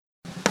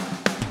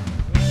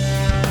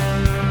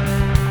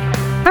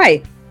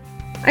Hi,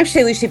 I'm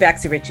Shaylushi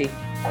Baxi Ritchie.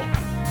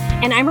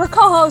 And I'm her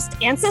co-host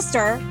and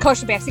sister,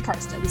 Kosha Baxi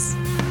Karstens.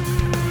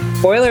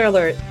 Spoiler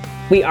alert,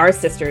 we are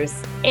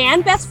sisters.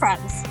 And best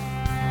friends.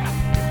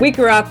 We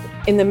grew up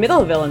in the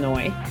middle of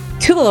Illinois,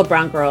 two little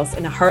brown girls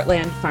in a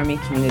heartland farming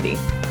community.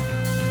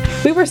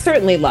 We were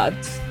certainly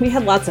loved. We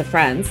had lots of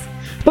friends,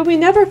 but we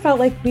never felt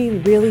like we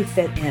really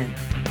fit in.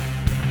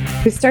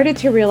 We started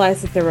to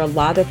realize that there were a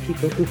lot of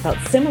people who felt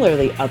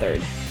similarly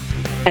othered.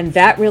 And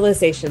that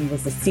realization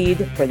was the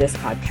seed for this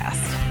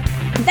podcast.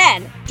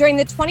 Then, during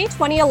the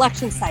 2020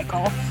 election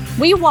cycle,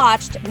 we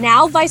watched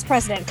now Vice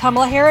President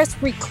Kamala Harris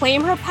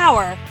reclaim her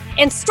power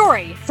and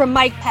story from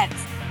Mike Pence.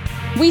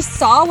 We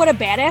saw what a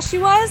badass she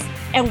was,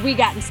 and we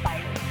got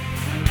inspired.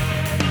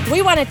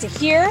 We wanted to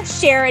hear,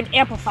 share, and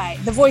amplify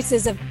the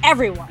voices of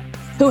everyone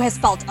who has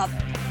felt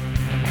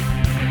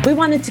othered. We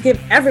wanted to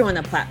give everyone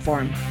a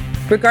platform,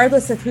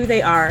 regardless of who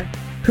they are,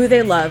 who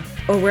they love,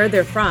 or where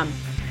they're from,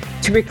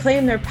 to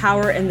reclaim their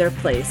power and their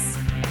place,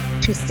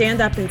 to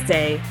stand up and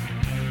say,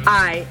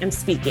 I am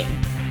speaking.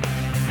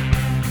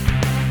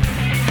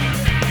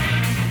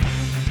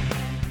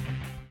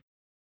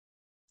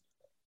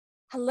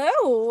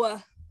 Hello.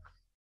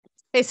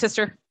 Hey,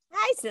 sister.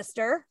 Hi,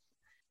 sister.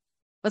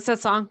 What's that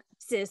song?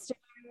 Sister,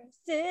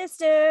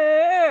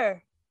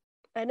 sister.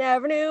 I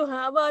never knew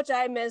how much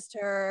I missed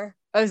her.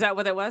 Oh, is that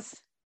what it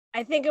was?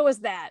 I think it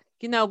was that.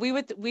 You know,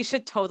 we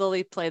should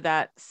totally play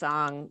that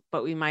song,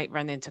 but we might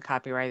run into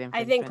copyright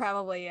infringement. I think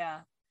probably,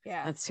 yeah.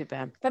 Yeah. That's too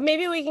bad. But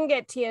maybe we can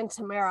get Tia and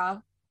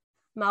Tamara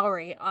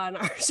Mallory on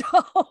our show.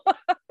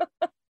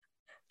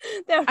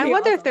 I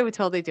wonder if they would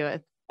totally do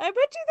it. I bet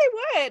you they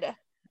would.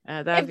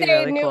 That'd if be they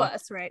really knew cool.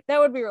 us, right? That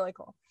would be really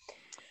cool.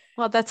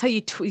 Well, that's how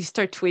you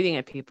start tweeting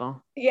at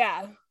people.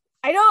 Yeah.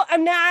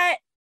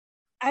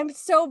 I'm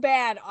so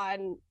bad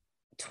on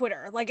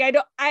Twitter. Like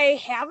I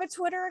have a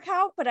Twitter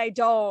account, but I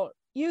don't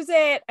use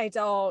it. I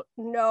don't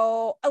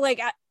know. Like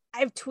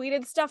I've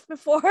tweeted stuff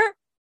before,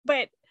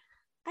 but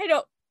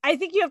I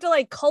think you have to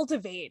like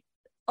cultivate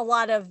a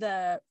lot of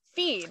the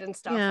feed and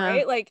stuff,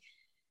 right? Like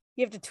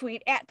you have to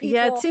tweet at people.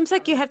 Yeah, it seems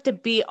like you have to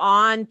be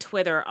on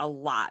Twitter a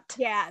lot.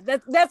 Yeah,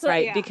 that's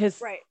right. Yeah,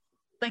 because right.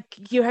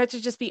 Like you have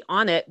to just be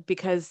on it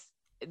because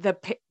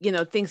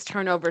things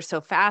turn over so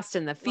fast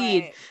in the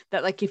feed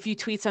that like if you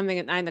tweet something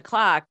at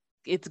 9:00,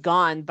 it's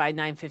gone by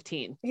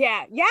 9:15.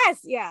 Yeah. Yes.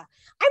 Yeah.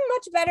 I'm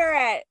much better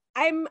at.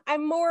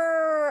 I'm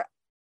more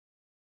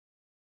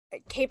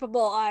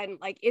capable on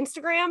like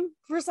Instagram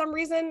for some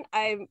reason.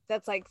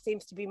 That's like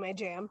seems to be my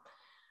jam.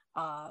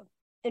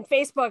 And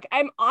Facebook,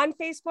 I'm on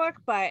Facebook,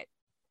 but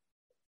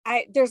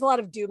there's a lot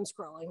of doom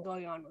scrolling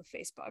going on with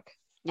Facebook.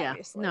 Yeah.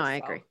 No, I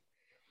agree.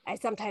 I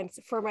sometimes,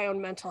 for my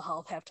own mental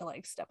health, have to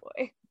like step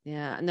away.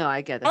 Yeah, no,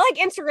 I get it. I like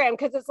Instagram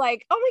because it's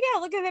like, oh my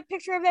God, look at that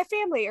picture of that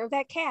family or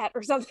that cat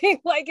or something.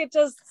 Like it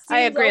just seems I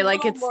agree.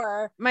 Like it's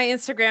more... my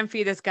Instagram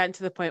feed has gotten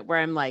to the point where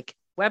I'm like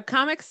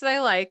webcomics that I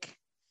like,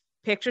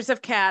 pictures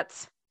of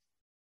cats,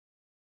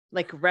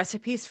 like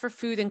recipes for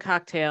food and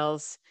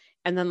cocktails,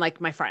 and then like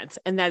my friends,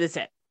 and that is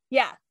it.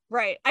 Yeah,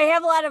 right. I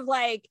have a lot of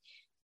like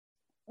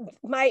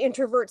my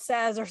introvert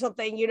says or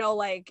something,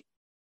 like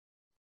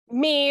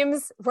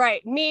memes,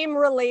 right? Meme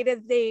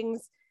related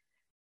things,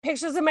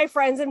 pictures of my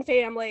friends and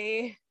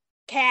family,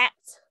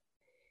 cats,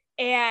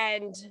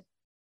 and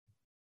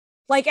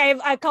like I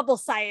have a couple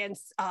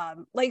science,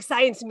 like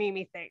science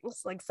meme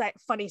things, like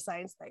funny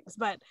science things,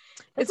 but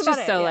it's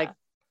just so like,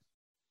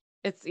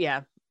 it's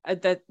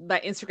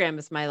that Instagram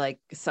is my like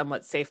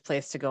somewhat safe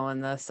place to go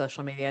on the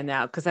social media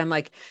now because I'm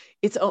like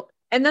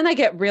and then I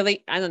get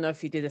really, I don't know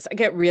if you do this, I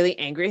get really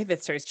angry if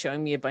it starts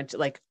showing me a bunch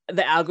of like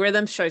the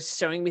algorithm starts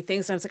showing me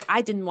things. And I was like,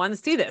 I didn't want to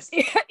see this.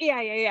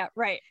 Yeah.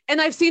 Right. And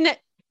I've seen it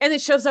and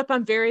it shows up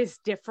on various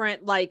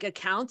different like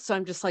accounts. So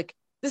I'm just like,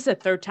 this is the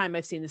third time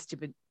I've seen this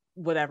stupid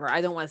whatever.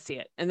 I don't want to see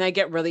it. And I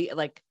get really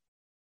like,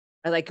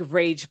 I like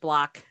rage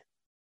block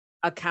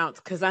accounts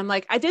because I'm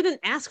like, I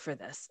didn't ask for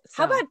this.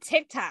 So. How about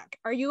TikTok?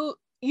 You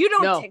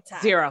don't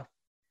TikTok? Zero.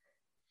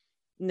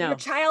 No. Your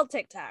child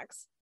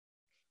TikToks.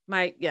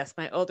 My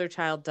older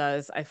child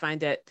does. I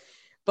find it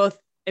both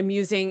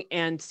amusing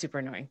and super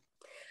annoying.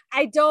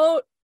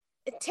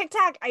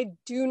 TikTok, I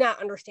do not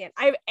understand.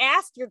 I've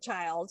asked your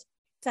child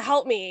to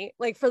help me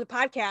like for the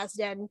podcast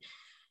and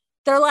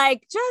they're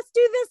like, just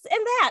do this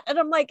and that. And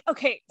I'm like,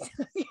 okay,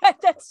 yeah,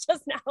 that's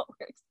just not how it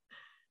works.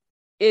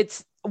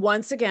 It's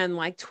once again,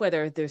 like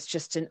Twitter, there's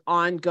just an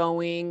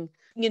ongoing,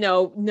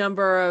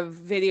 number of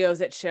videos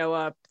that show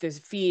up. There's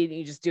a feed and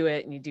you just do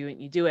it and you do it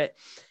and you do it.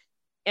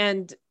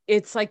 And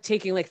it's like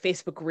taking like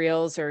Facebook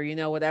Reels or,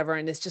 whatever.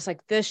 And it's just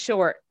like this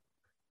short,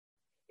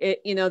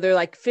 they're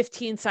like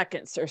 15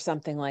 seconds or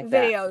something like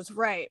that. Videos.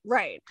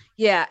 Right.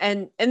 Yeah.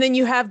 And then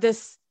you have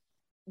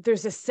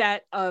there's a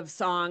set of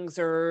songs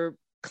or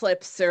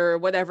clips or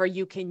whatever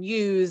you can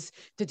use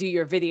to do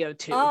your video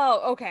to.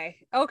 Oh,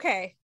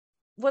 okay.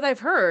 What I've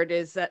heard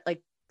is that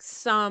like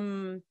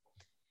some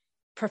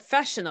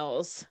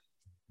professionals,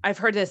 I've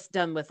heard this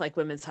done with like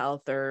women's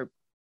health or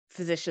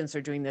physicians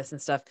are doing this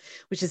and stuff,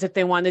 which is if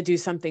they want to do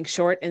something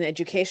short and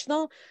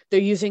educational, they're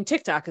using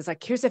TikTok. It's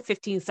like, here's a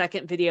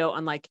 15-second video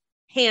on like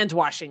hand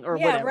washing or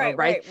whatever,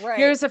 right?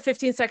 Here's a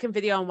 15-second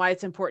video on why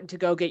it's important to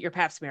go get your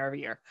pap smear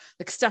every year,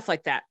 like stuff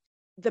like that.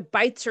 The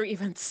bites are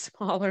even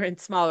smaller and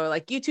smaller.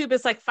 Like YouTube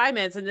is like 5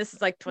 minutes and this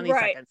is like 20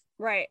 seconds.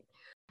 Right.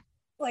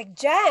 Like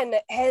Jen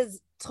has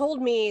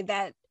told me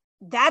that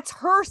that's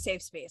her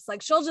safe space.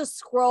 Like she'll just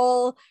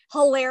scroll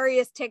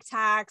hilarious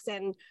TikToks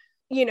and,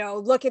 you know,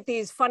 look at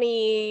these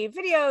funny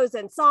videos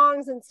and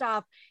songs and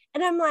stuff.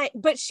 And I'm like,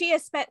 but she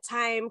has spent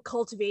time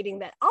cultivating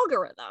that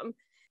algorithm.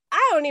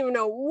 I don't even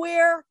know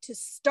where to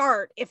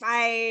start. If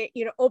I,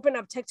 you know, open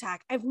up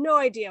TikTok, I have no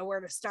idea where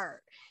to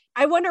start.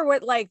 I wonder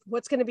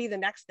what's going to be the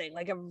next thing,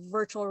 like a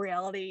virtual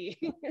reality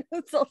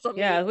social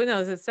media. Yeah, who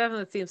knows? It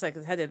definitely seems like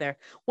it's headed there.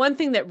 One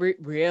thing that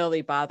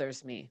really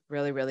bothers me,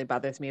 really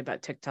bothers me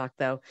about TikTok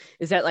though,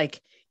 is that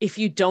like, if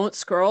you don't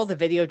scroll, the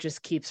video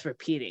just keeps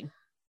repeating.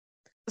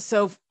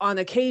 So on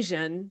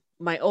occasion,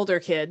 my older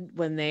kid,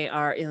 when they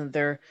are, you know,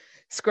 they're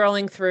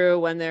scrolling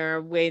through when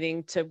they're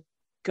waiting to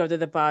go to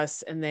the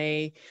bus and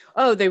they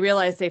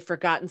realize they've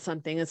forgotten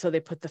something. And so they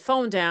put the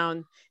phone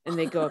down and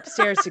they go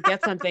upstairs to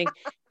get something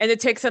and it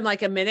takes them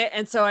like a minute.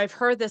 And so I've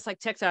heard this like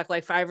TikTok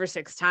like 5 or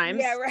 6 times.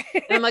 Yeah, right.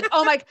 And I'm like,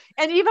 oh my,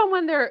 and even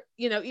when they're,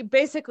 you know,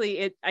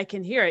 basically I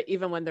can hear it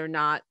even when they're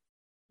not,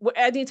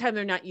 anytime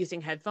they're not using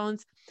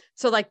headphones.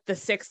 So like the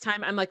 6th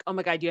time I'm like, oh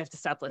my God, you have to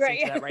stop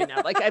listening to that right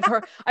now. Like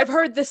I've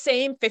heard the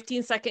same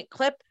 15-second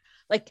clip,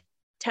 like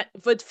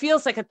but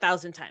feels like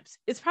 1,000 times.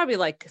 It's probably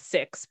like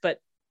 6, but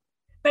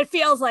it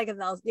feels like a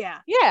thousand.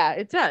 Yeah,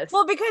 it does.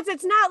 Well, because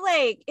it's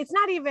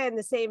not even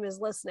the same as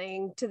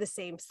listening to the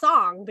same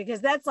song,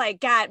 because that's like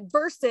got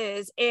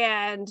verses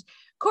and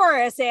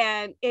chorus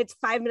and it's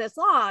 5 minutes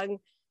long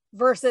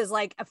versus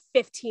like a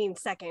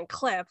 15-second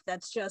clip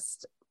that's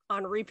just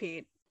on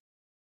repeat.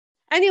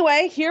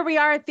 Anyway, here we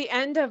are at the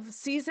end of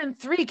season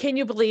 3. Can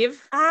you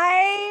believe?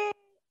 I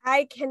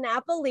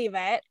cannot believe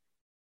it.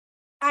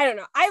 I don't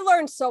know. I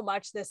learned so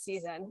much this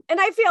season,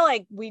 and I feel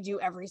like we do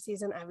every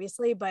season,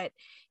 obviously, but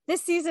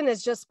this season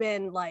has just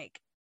been like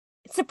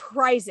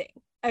surprising.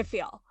 I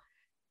feel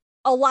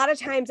a lot of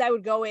times I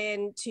would go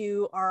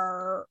into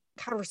our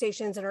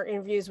conversations and our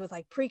interviews with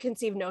like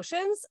preconceived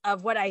notions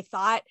of what I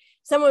thought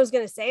someone was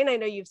going to say. And I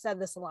know you've said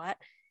this a lot.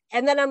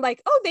 And then I'm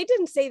like, oh, they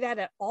didn't say that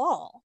at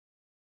all.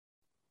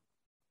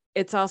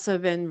 It's also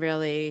been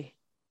really,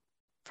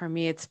 for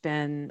me, it's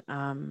been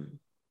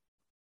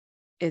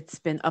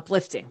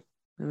uplifting.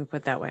 Let me put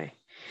it that way,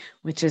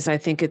 which is, I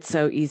think it's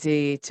so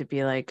easy to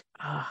be like,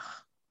 oh,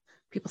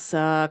 people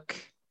suck.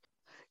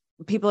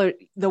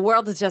 The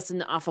world is just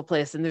an awful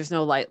place and there's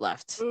no light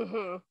left.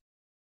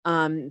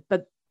 Mm-hmm.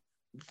 But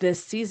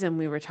this season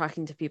we were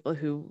talking to people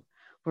who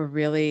were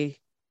really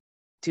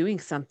doing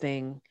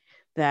something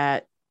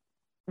that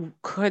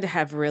could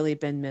have really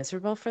been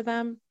miserable for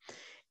them.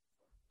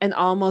 And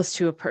almost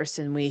to a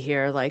person we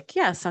hear like,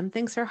 yeah, some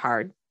things are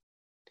hard,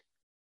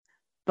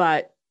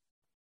 but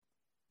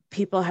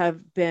people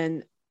have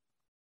been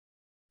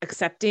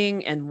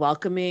accepting and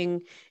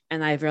welcoming,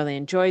 and I've really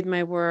enjoyed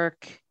my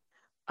work,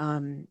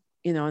 you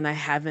know, and I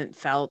haven't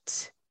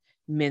felt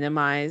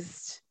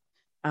minimized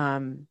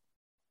when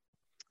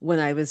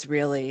I was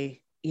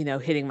really, you know,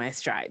 hitting my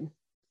stride.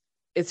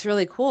 It's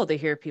really cool to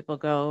hear people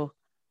go,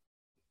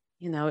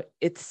 you know,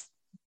 it's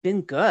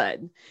been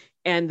good.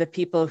 And the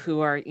people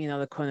who are, you know,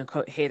 the quote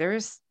unquote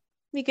haters,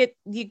 you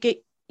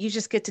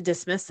just get to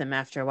dismiss them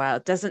after a while.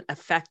 It doesn't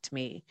affect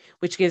me,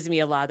 which gives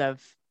me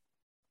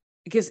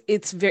because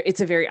it's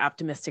a very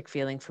optimistic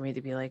feeling for me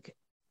to be like,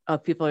 oh,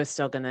 people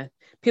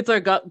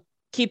are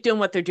keep doing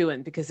what they're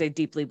doing because they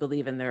deeply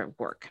believe in their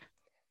work.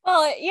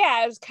 Well,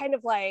 yeah, it was kind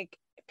of like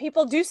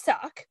people do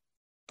suck.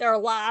 There are a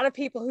lot of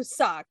people who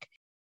suck,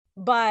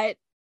 but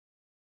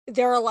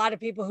there are a lot of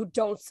people who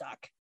don't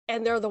suck.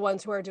 And they're the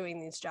ones who are doing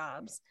these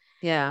jobs.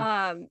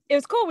 Yeah. It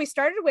was cool.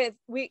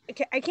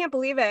 I can't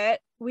believe it.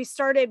 We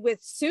started with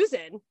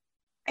Susan.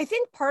 I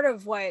think part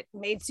of what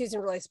made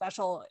Susan really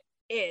special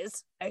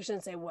is, I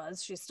shouldn't say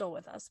was, she's still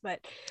with us,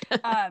 but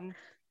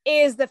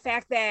is the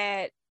fact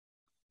that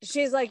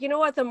she's like, you know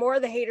what, the more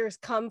the haters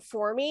come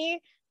for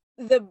me,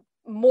 the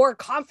more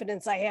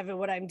confidence I have in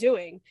what I'm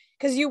doing.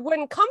 Because you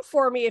wouldn't come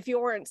for me if you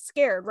weren't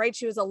scared, right?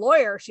 She is a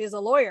lawyer.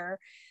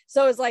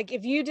 So it's like,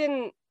 if you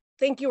didn't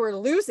think you were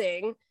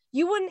losing,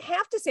 you wouldn't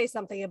have to say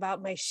something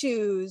about my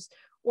shoes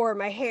or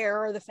my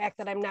hair or the fact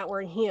that I'm not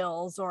wearing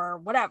heels or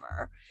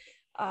whatever.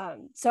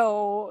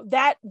 So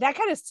that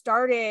kind of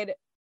started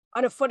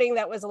on a footing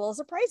that was a little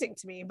surprising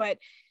to me, but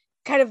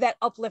kind of that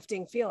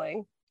uplifting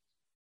feeling.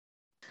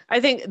 I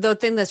think the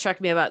thing that struck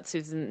me about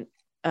Susan,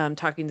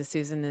 talking to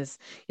Susan, is,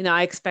 you know,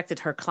 I expected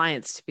her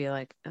clients to be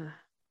like,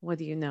 what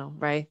do you know?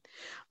 Right.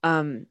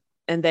 And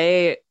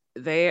they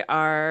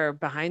are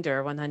behind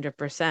her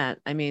 100%.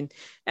 I mean,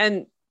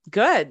 and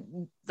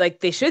good, like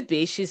they should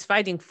be. She's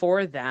fighting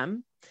for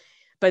them,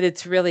 but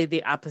it's really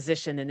the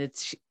opposition. And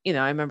it's, you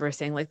know, I remember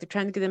saying like, they're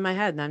trying to get in my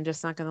head and I'm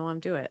just not going to let them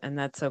do it. And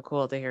that's so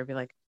cool to hear, be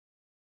like,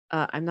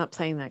 I'm not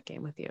playing that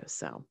game with you.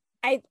 So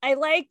I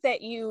like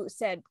that you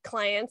said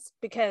clients,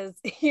 because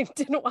you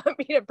didn't want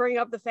me to bring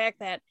up the fact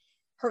that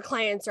her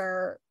clients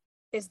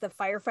is the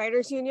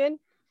firefighters union.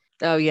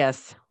 Oh,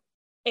 yes.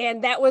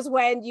 And that was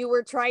when you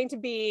were trying to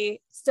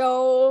be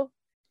so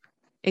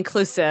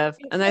Inclusive.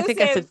 And I think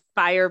I said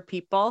fire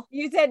people.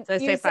 You said, So I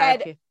you say fire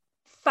said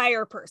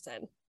fire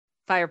person.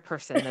 Fire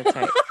person. That's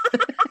right.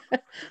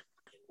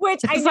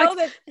 Which I know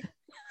like,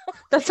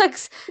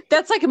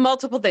 that's like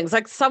multiple things.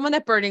 Like someone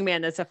at Burning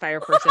Man is a fire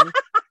person.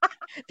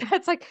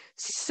 That's like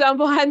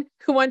someone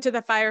who went to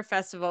the fire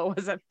festival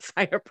was a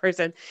fire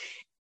person.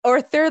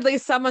 Or thirdly,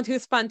 someone who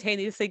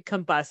spontaneously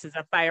combusts is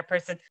a fire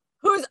person.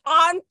 Who's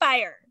on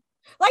fire.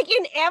 Like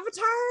in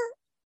Avatar,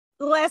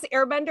 The Last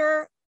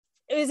Airbender,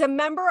 is a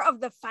member of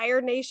the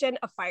Fire Nation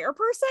a fire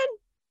person?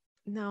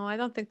 No, I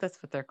don't think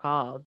that's what they're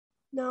called.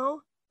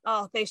 No?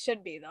 Oh, they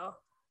should be though.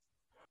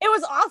 It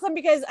was awesome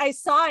because I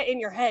saw it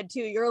in your head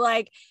too. You're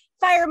like,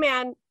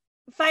 fireman,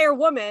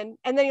 firewoman.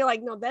 And then you're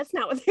like, no, that's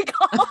not what they're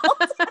called.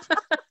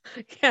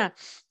 Yeah.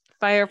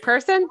 Fire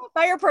person?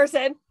 Fire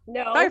person.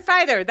 No.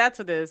 Firefighter. That's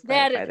what it is.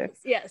 That is.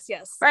 Yes,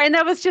 yes. Right. And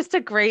that was just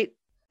a great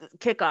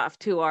kickoff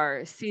to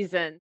our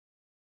season.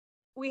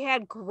 We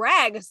had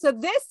Greg. So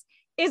this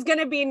is going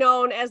to be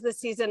known as the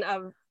season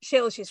of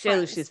Shea Lucy's Friends. Shea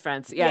Lucy's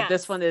Friends. Yeah, yes.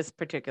 This one is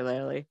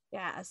particularly.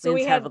 Yeah. So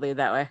we had heavily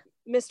that way.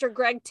 Mr.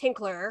 Greg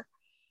Tinkler.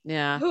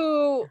 Yeah.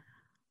 Who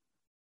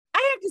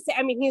I have to say,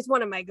 I mean, he's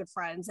one of my good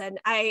friends. And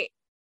I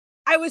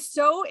was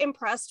so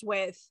impressed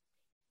with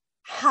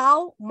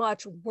how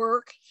much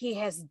work he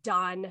has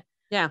done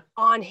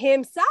on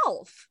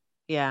himself.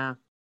 Yeah.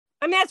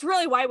 I mean, that's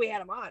really why we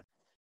had him on.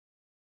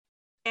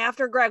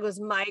 After Greg was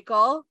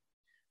Michael,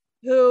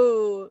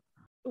 who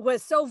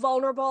was so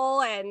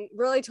vulnerable and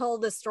really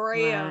told the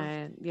story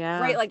of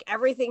like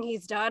everything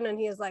he's done. And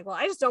he's like, well,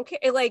 I just don't care.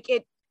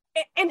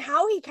 And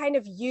how he kind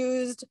of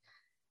used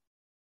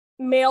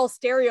male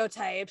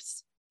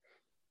stereotypes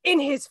in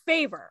his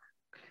favor.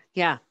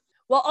 Yeah.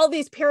 Well, all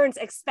these parents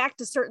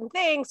expect a certain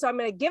thing, so I'm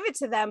going to give it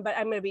to them, but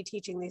I'm going to be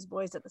teaching these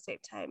boys at the same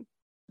time.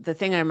 The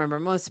thing I remember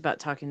most about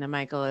talking to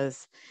Michael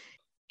is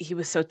he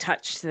was so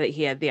touched that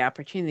he had the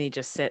opportunity to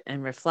just sit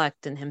and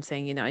reflect, and him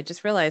saying, I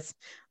just realized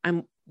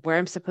I'm where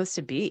I'm supposed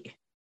to be,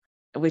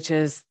 which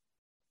is,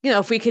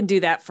 if we can do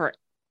that for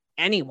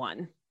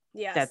anyone,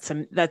 that's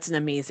an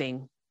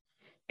amazing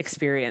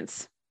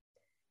experience.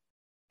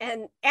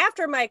 And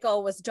after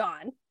Michael was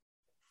Dawn.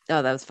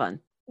 Oh, that was fun.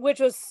 Which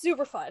was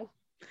super fun.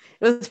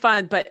 It was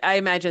fun, but I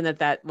imagine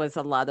that was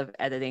a lot of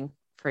editing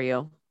for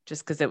you,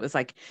 just because it was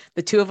like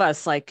the two of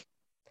us, like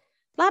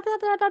blah, blah,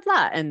 blah, blah,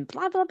 blah, and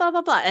blah, blah, blah,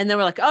 blah, blah. And then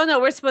we're like, oh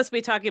no, we're supposed to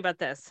be talking about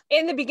this.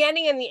 In the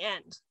beginning and the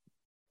end,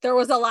 there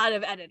was a lot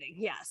of editing.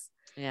 Yes.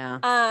 Yeah.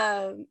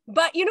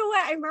 But you know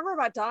what I remember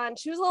about Dawn?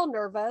 She was a little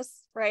nervous,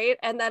 right?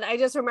 And then I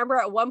just remember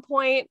at one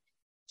point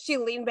she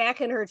leaned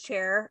back in her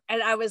chair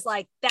and I was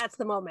like, that's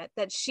the moment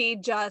that she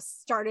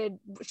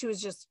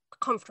was just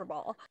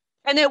comfortable.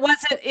 And it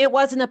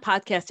wasn't a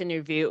podcast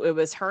interview. It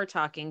was her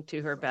talking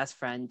to her best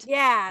friend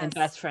and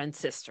best friend's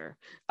sister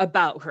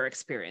about her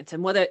experience.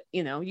 And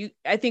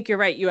I think you're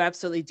right. You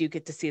absolutely do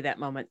get to see that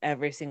moment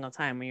every single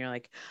time when you're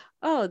like,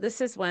 oh, this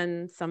is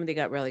when somebody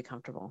got really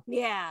comfortable.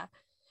 Yeah.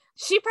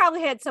 She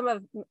probably had some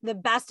of the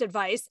best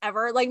advice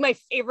ever. Like my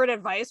favorite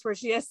advice where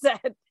she has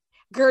said,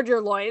 gird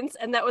your loins.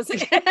 And that was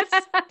it.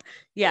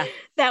 Yeah.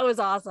 That was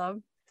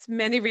awesome. There's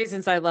many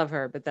reasons I love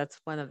her, but that's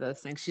one of those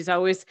things. She's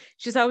always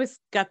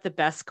got the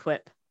best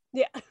quip.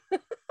 Yeah.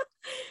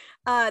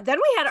 Then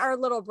we had our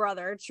little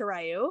brother,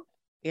 Chirayu.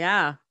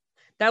 Yeah.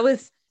 That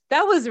was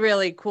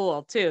really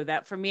cool too.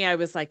 That for me, I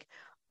was like,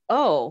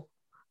 oh,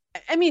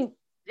 I mean,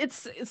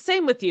 it's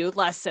same with you,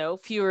 less so,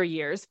 fewer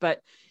years,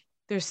 but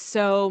there's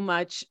so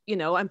much,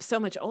 I'm so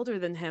much older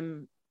than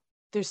him.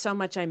 There's so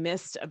much I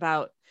missed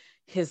about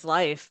his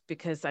life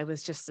because I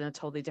was just in a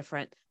totally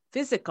different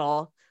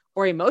physical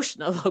or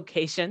emotional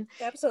location.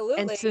 Absolutely.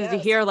 And so to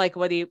hear like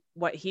what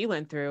he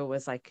went through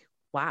was like,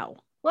 wow.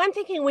 Well, I'm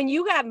thinking when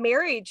you got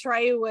married,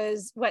 Chirayu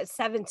was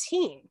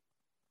 17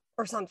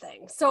 or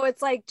something. So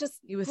it's like just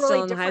he was really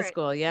still in different. high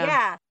school. Yeah.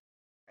 Yeah.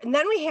 And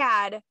then we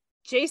had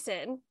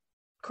Jason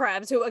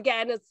Krebs, who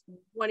again is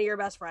one of your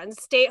best friends,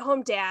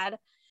 stay-at-home dad.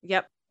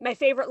 Yep. My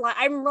favorite line,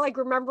 I'm like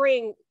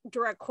remembering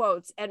direct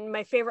quotes, and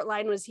my favorite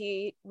line was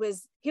he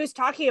was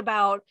talking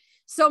about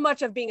so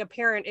much of being a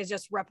parent is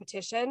just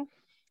repetition.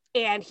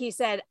 And he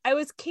said, I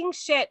was king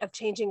shit of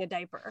changing a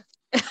diaper.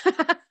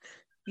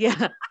 Yeah.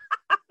 Because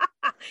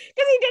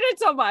he did it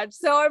so much.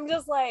 So I'm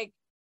just like,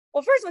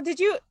 well, first of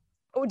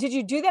all, did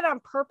you do that on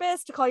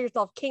purpose to call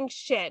yourself king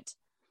shit?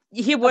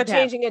 He would have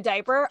changing a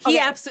diaper. He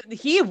absolutely,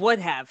 he would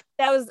have.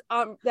 That was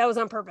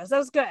on purpose. That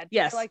was good.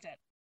 Yes. I liked it.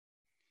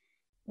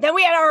 Then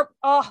we had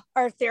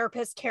our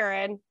therapist,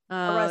 Karen,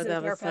 a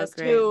resident therapist,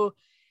 who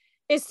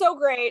is so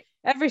great.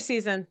 Every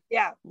season.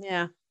 Yeah.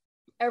 Yeah.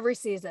 Every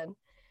season.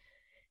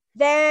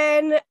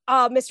 Then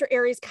Mr.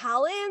 Aries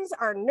Collins,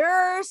 our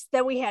nurse.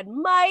 Then we had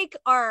Mike,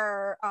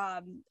 our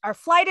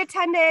flight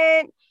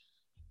attendant.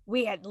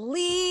 We had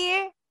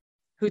Lee,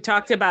 who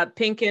talked about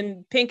pink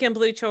and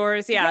blue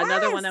chores. Yeah, yes,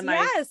 another one of my.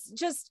 Yes,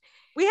 just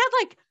We had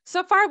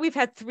so far we've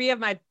had 3 of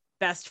my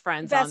best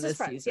friends on this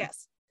season.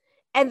 Yes.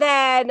 And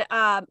then,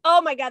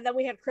 oh my God, then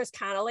we had Chris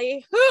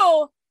Connolly,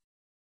 who,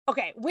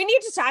 okay, we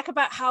need to talk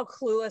about how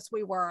clueless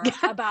we were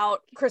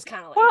about Chris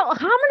Connolly. Well,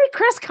 how many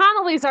Chris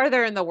Connollys are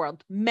there in the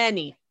world?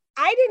 Many.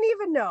 I didn't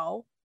even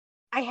know.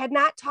 I had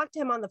not talked to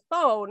him on the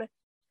phone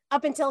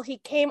up until he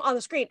came on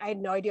the screen. I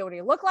had no idea what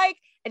he looked like.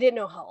 I didn't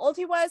know how old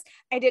he was.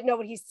 I didn't know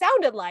what he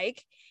sounded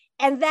like.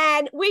 And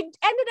then we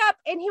ended up,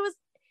 and he was,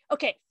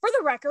 okay, for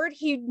the record,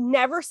 he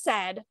never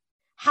said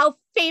how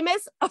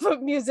famous of a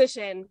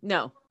musician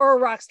or a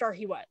rock star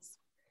he was.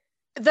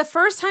 The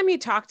first time he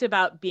talked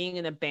about being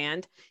in a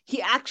band,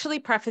 he actually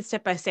prefaced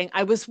it by saying,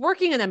 I was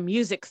working in a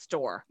music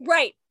store.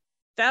 Right.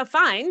 That's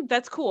fine.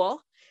 That's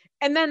cool.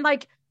 And then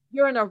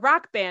you're in a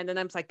rock band. And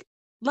I'm like,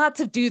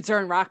 lots of dudes are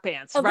in rock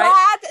bands, right?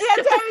 That's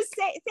what I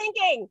was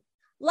thinking.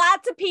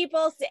 Lots of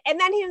people. And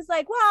then he was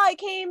like, well, I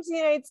came to the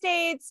United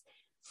States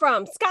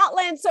from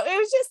Scotland. So it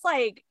was just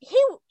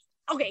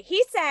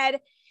he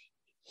said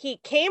he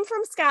came from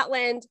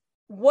Scotland,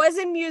 was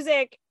in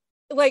music,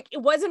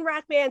 it was in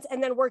rock bands,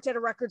 and then worked at a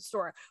record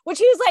store, which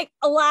he was like,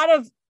 a lot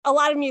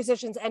of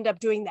musicians end up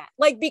doing that,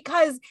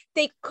 because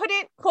they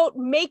couldn't, quote,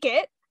 make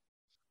it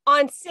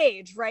on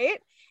stage, right?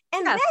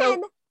 And then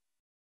so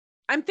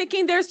I'm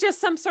thinking there's just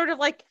some sort of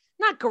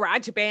not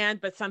garage band,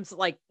 but some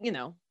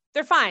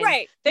they're fine.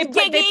 Right. They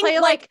play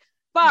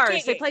bars.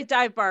 Gigging. They play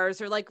dive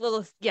bars or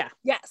little, yeah.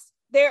 Yes.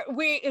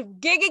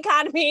 Gig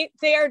economy.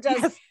 They are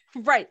just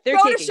right. They're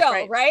throwing gigging, a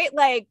show, right?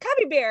 Like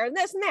Cubby Bear and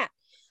this and that.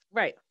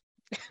 Right.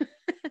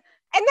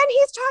 And then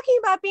he's talking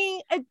about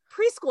being a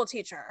preschool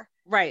teacher.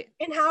 Right.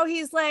 And how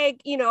he's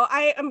like,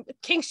 I am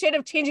king shit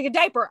of changing a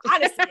diaper,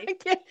 honestly.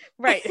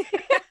 Right. And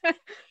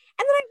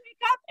then I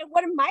wake up and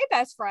one of my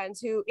best friends,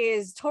 who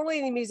is totally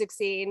in the music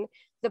scene,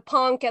 the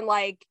punk and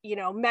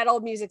metal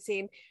music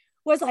scene,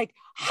 was like,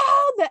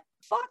 how the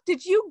fuck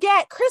did you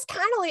get Chris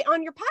Connolly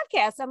on your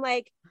podcast? I'm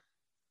like,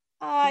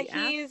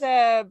 he's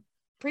a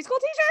preschool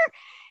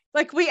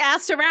teacher. We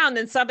asked around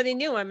and somebody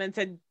knew him and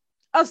said,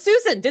 oh,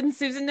 Susan. Didn't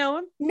Susan know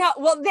him? No,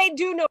 well, they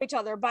do know each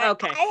other, but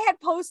okay. I had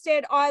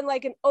posted on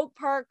an Oak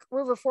Park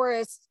River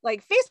Forest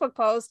Facebook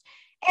post,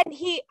 and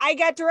I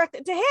got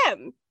directed to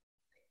him.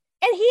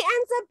 And he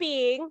ends up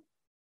being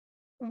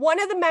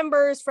one of the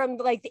members from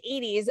the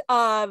 80s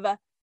of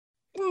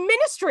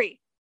Ministry.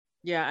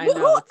 Yeah, I know.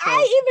 Who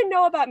I even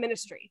know about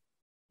Ministry.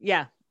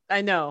 Yeah,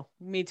 I know.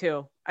 Me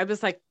too. I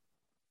was like,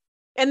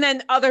 and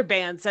then other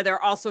bands that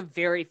are also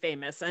very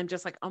famous. I'm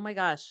just like, oh my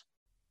gosh.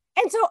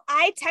 And so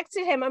I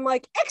texted him. I'm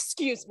like,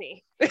 excuse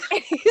me. And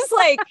he's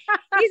like,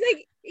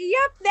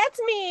 yep, that's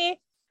me.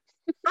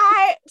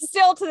 I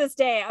still to this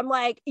day, I'm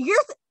like,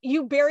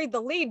 you buried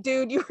the lead,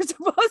 dude. You were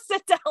supposed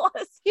to tell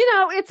us.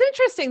 It's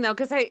interesting though,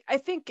 because I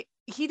think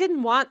he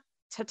didn't want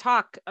to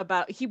talk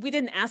about, we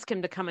didn't ask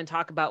him to come and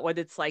talk about what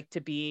it's like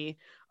to be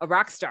a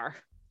rock star.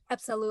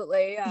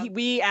 Absolutely. Yeah.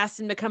 We asked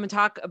him to come and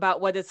talk about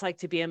what it's like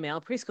to be a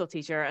male preschool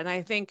teacher. And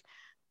I think,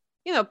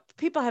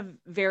 people have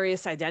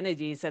various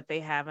identities that they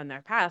have in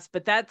their past,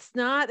 but that's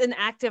not an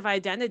active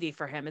identity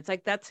for him. It's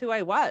that's who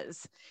I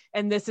was.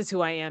 And this is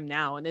who I am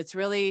now. And it's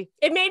really,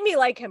 it made me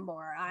like him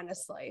more,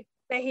 honestly,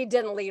 that he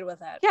didn't lead with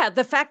it. Yeah.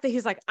 The fact that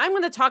he's like, I'm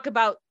going to talk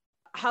about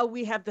how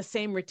we have the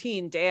same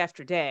routine day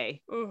after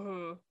day.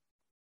 Mm-hmm.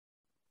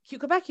 You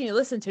go back and you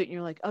listen to it and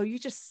you're like, oh, you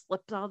just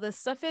slipped all this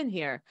stuff in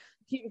here.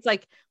 It's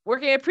like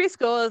working at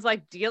preschool is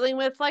like dealing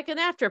with an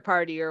after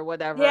party or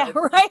whatever. Yeah,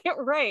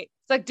 right.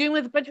 It's like dealing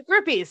with a bunch of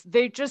groupies.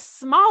 They're just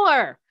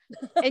smaller.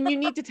 And you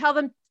need to tell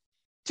them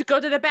to go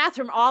to the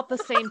bathroom all at the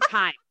same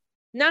time.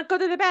 Not go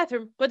to the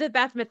bathroom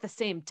at the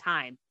same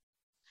time.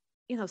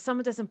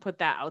 Someone doesn't put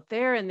that out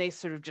there and they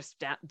sort of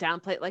just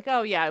downplay it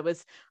oh yeah,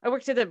 I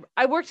worked at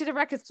a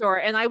record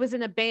store and I was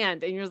in a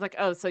band, and you're like,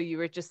 oh, so you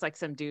were just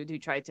some dude who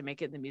tried to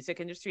make it in the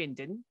music industry and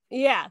didn't?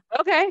 Yeah.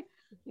 Okay.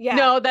 Yeah.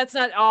 No, that's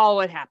not all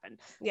what happened.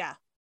 Yeah.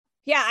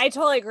 Yeah, I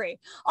totally agree.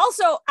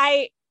 Also,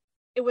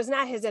 it was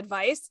not his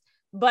advice,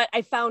 but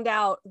I found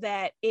out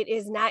that it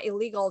is not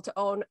illegal to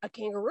own a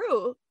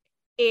kangaroo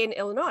in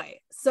Illinois.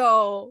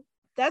 So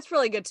that's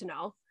really good to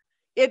know.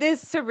 It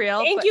is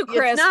surreal. Thank you,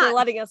 Chris, for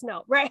letting us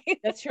know. Right.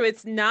 That's true.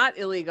 It's not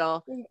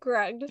illegal.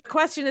 Correct. The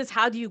question is,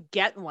 how do you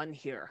get one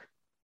here?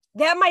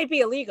 That might be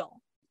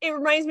illegal. It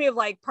reminds me of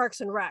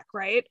Parks and Rec,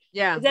 right?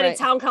 Yeah. It's at a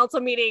town council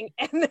meeting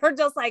and they're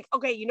just like,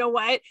 okay, you know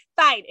what?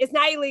 Fine. It's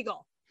not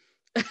illegal.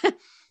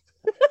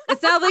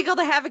 It's not illegal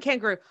to have a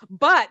kangaroo,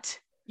 but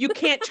you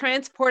can't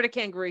transport a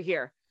kangaroo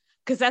here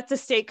because that's a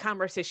state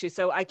commerce issue.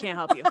 So I can't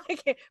help you.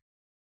 Okay.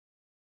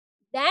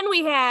 Then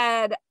we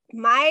had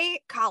my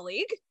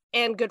colleague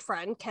and good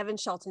friend, Kevin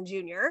Shelton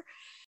Jr.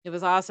 It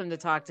was awesome to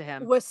talk to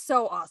him. It was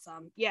so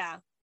awesome. Yeah.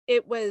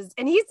 It was,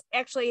 and he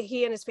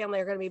and his family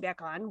are going to be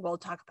back on. We'll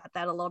talk about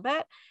that a little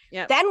bit.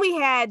 Yeah. Then we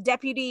had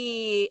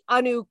Deputy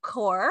Anu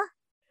Kaur,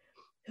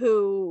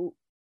 who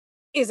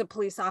is a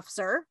police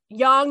officer,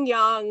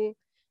 young,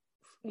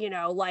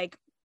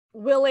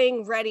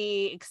 willing,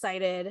 ready,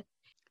 excited.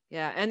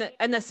 Yeah.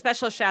 And a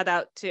special shout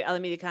out to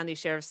Alameda County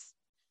Sheriff's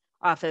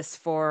Office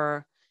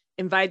for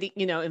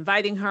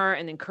inviting her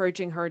and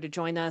encouraging her to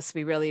join us.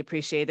 We really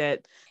appreciate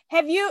it.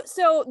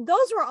 So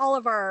those were all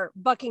of our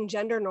bucking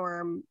gender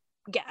norm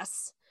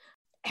guests.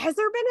 Has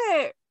there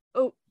been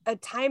a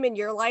time in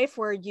your life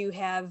where you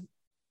have,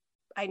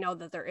 I know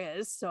that there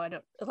is, so I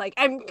don't like,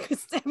 I'm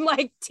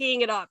like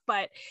teeing it up,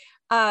 but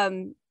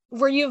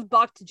where you've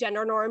bucked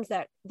gender norms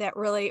that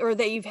really, or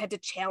that you've had to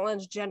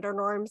challenge gender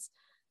norms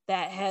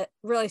that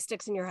really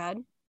sticks in your head?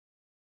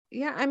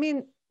 Yeah. I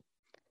mean,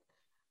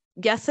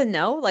 yes and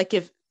no. Like,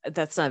 if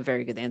that's not a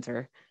very good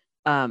answer.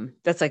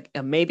 That's like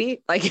a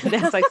maybe, like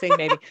that's like saying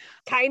maybe.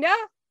 Kind of.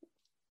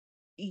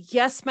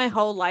 Yes, my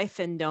whole life,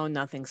 and no,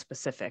 nothing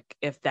specific,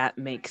 if that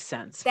makes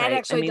sense. That right?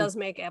 actually does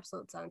make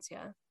absolute sense.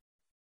 Yeah.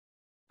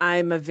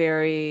 I'm a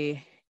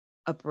very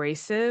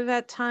abrasive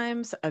at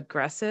times,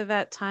 aggressive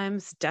at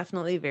times,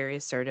 definitely very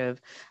assertive,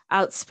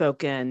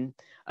 outspoken,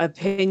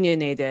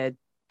 opinionated,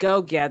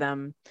 go get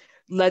them,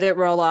 let it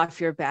roll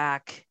off your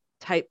back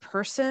type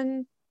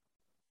person.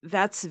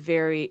 That's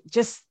very,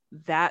 just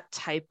that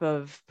type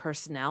of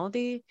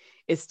personality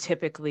is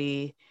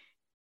typically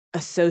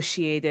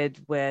associated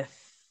with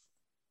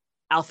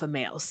alpha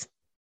males.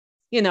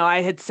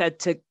 I had said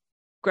to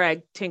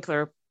Greg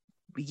Tinkler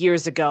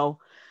years ago,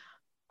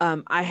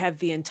 I have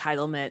the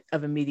entitlement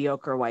of a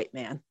mediocre white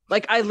man.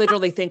 Like, I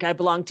literally think I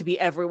belong to be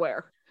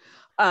everywhere.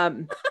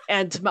 And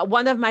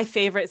one of my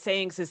favorite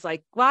sayings is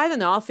like, well, I don't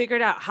know, I'll figure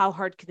it out. How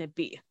hard can it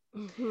be?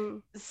 Mm-hmm.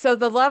 So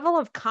the level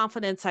of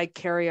confidence I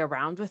carry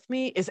around with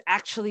me is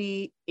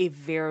actually it's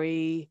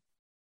very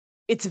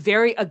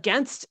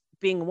against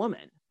being a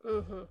woman.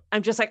 Mm-hmm.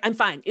 I'm just like, I'm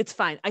fine. It's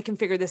fine. I can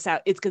figure this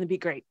out. It's going to be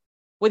great.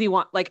 What do you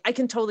want? Like, I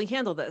can totally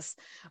handle this.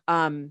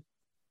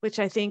 Which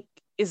I think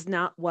is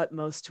not what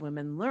most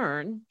women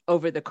learn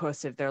over the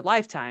course of their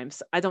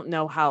lifetimes. I don't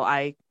know how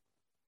I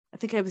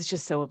think I was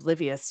just so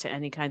oblivious to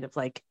any kind of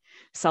like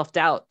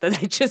self-doubt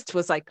that I just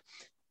was like,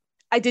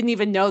 I didn't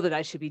even know that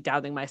I should be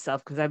doubting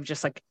myself, because I'm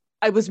just like,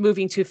 I was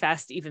moving too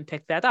fast to even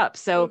pick that up.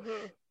 So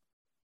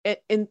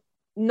in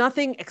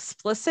nothing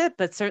explicit,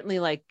 but certainly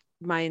like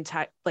my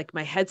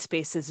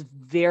headspace is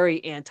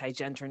very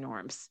anti-gender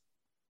norms.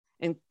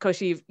 And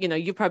Koshi,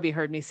 you probably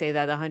heard me say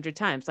that 100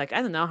 times. Like,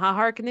 I don't know, how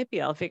hard can it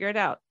be? I'll figure it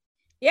out.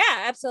 Yeah,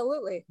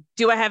 absolutely.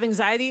 Do I have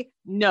anxiety?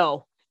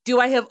 No. Do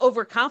I have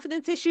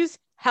overconfidence issues?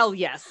 Hell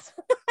yes.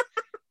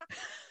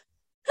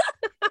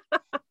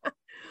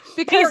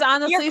 Because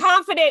honestly, you're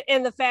confident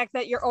in the fact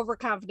that your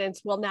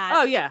overconfidence will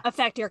not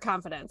affect your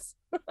confidence.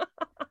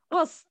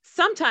 Well,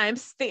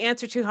 sometimes the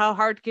answer to how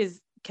hard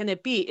can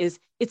it be is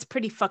it's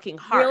pretty fucking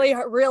hard. Really,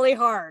 really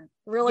hard.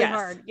 Really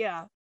hard.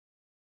 Yeah.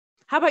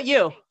 How about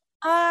you?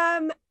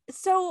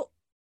 So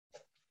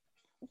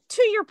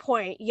to your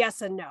point,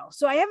 yes and no.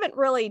 So I haven't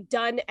really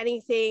done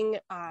anything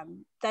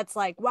that's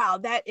like, wow,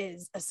 that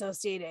is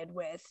associated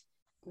with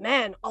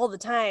men all the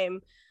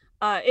time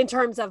in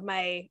terms of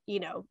my,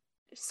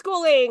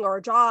 schooling or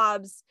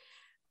jobs.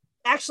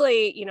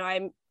 Actually,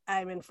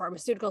 I'm in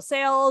pharmaceutical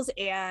sales,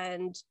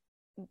 and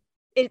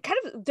it kind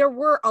of, there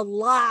were a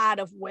lot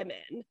of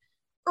women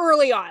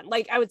early on,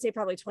 like I would say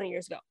probably 20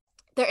 years ago.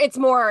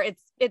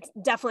 It's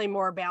definitely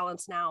more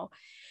balanced now.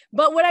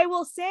 But what I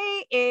will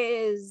say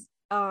is,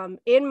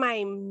 in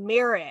my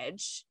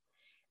marriage,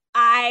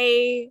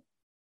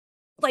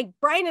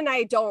 Brian and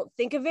I don't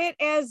think of it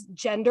as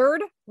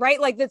gendered, right?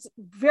 Like, that's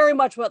very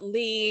much what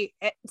Lee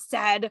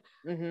said,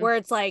 where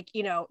it's like,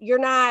 you're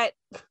not,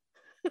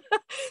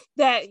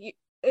 that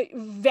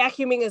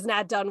vacuuming is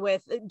not done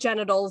with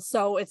genitals,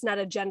 so it's not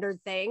a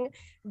gendered thing.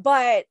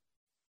 But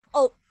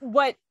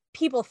what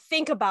people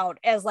think about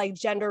as like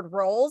gendered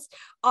roles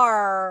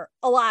are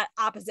a lot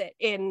opposite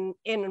in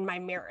my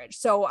marriage.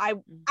 So I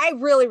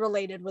really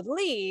related with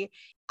Lee.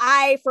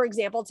 I, for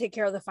example, take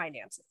care of the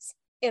finances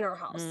in our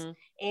house,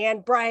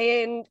 and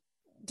Brian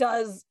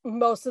does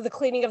most of the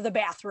cleaning of the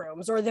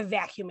bathrooms or the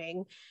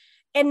vacuuming.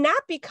 And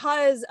not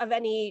because of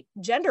any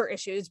gender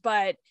issues,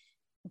 but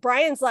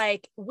Brian's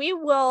like, we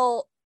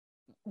will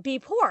be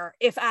poor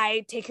if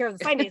I take care of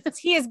the finances.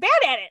 He is bad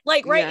at it.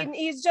 Like, right. Yeah. And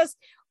he's just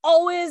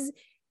always,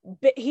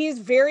 he's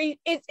very,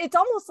 it's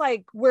almost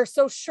like we're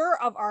so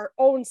sure of our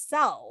own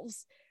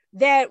selves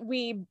that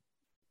we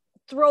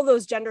throw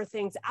those gender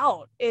things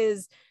out.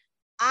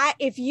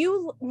 If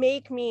you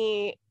make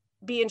me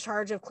be in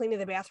charge of cleaning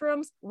the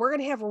bathrooms, we're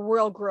going to have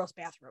real gross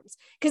bathrooms,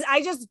 because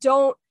I just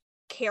don't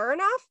care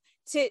enough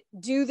to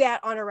do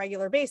that on a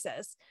regular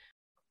basis.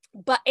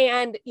 But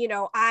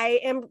I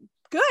am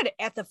good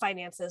at the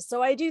finances,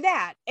 so I do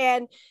that.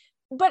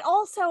 But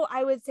also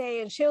I would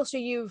say, and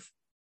Shailsha, you've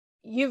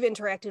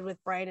interacted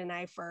with Brian and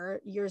I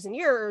for years and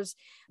years.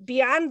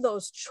 Beyond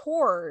those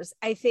chores,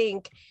 I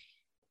think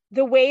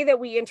the way that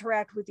we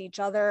interact with each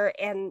other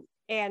and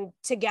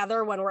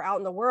together when we're out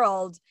in the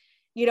world,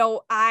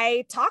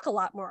 I talk a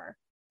lot more.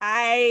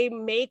 I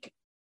make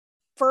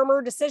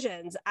firmer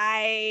decisions.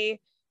 I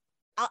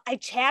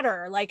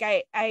chatter. Like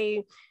a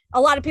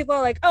lot of people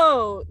are like,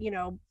 oh,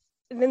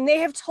 and then they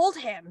have told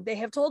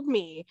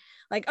me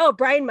like, oh,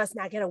 Brian must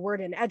not get a word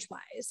in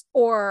edgewise,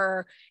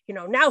 or,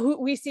 now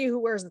we see who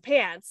wears the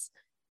pants.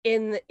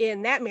 in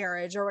that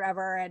marriage or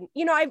whatever. And,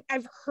 you know,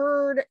 I've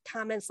heard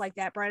comments like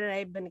that. Brian and I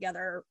have been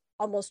together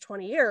almost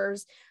 20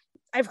 years.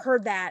 I've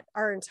heard that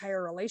our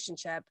entire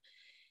relationship.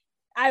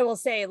 I will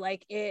say,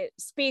 like, it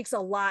speaks a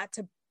lot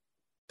to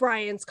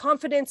Brian's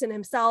confidence in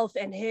himself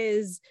and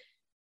his,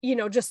 you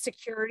know, just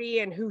security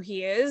and who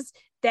he is,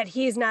 that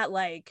he's not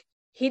like,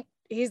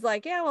 he's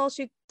like, yeah, well,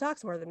 she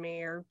talks more than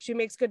me, or she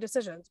makes good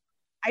decisions.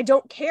 I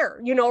don't care,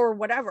 you know, or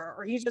whatever.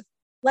 Or he just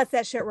lets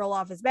that shit roll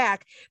off his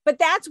back. But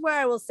that's where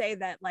I will say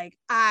that, like,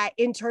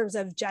 in terms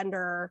of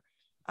gender,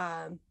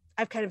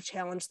 I've kind of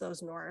challenged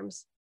those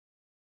norms.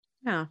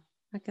 Yeah,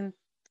 you're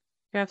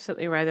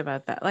absolutely right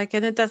about that. Like,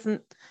 and it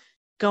doesn't,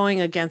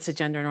 going against a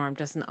gender norm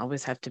doesn't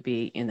always have to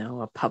be, you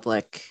know, a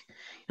public,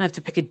 you don't have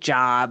to pick a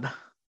job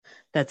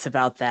that's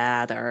about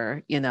that,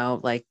 or, you know,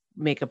 like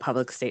make a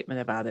public statement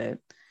about it.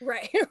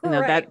 Right. You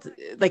know, right.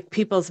 that, like,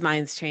 people's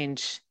minds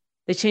change.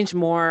 They change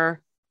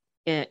more,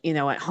 you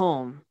know, at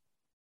home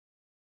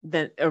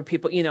than, or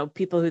people, you know,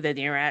 people who they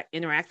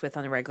interact with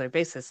on a regular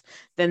basis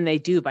than they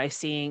do by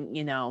seeing,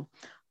 you know,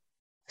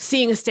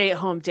 seeing a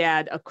stay-at-home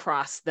dad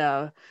across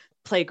the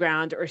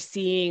playground, or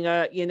seeing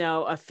a, you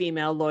know, a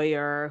female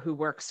lawyer who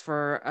works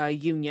for a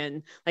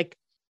union. Like,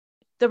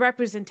 the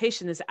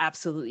representation is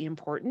absolutely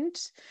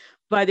important,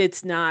 but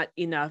it's not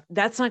enough.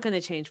 That's not going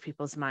to change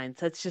people's minds.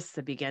 That's just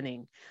the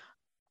beginning.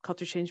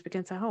 Culture change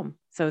begins at home.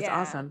 So it's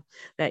awesome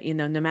that, you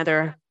know, no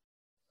matter,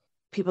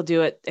 people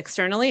do it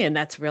externally, and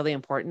that's really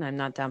important. I'm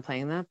not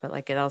downplaying that, but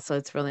like,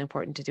 it's really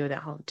important to do it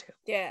at home too.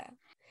 Yeah.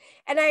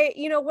 And I,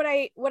 you know, what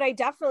I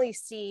definitely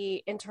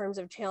see in terms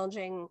of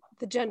challenging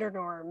the gender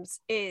norms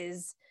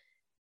is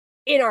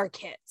in our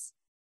kids.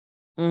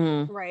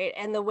 Mm-hmm. Right.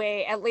 And the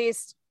way, at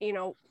least, you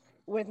know,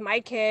 with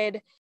my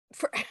kid,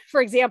 for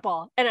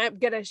example, and I'm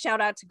going to shout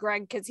out to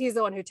Greg, because he's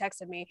the one who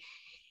texted me.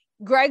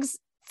 Greg's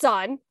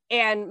son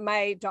and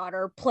my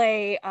daughter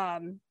play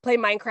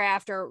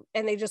Minecraft,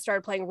 and they just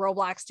started playing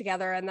Roblox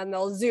together, and then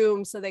they'll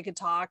Zoom so they could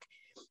talk.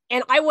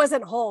 And I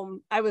wasn't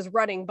home. I was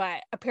running,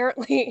 but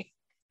apparently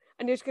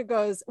Anushka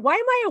goes, "Why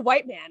am I a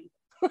white man?"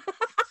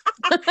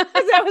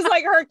 Because that was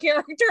like her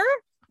character.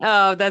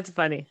 Oh, that's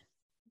funny.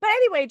 But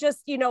anyway,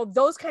 just, you know,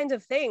 those kinds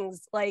of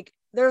things. Like,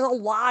 there's a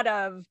lot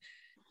of,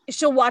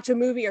 she'll watch a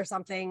movie or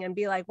something and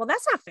be like, well,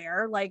 that's not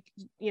fair. Like,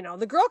 you know,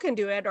 the girl can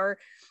do it. Or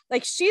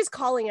like, she's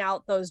calling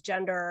out those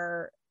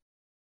gender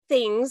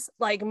things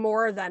like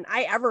more than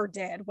I ever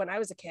did when I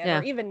was a kid,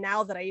 or even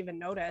now that I even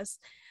notice.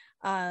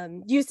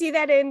 You see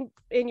that in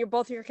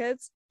both of your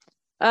kids?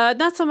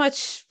 Not so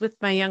much with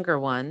my younger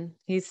one.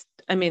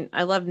 I mean,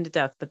 I love him to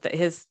death, but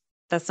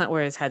that's not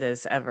where his head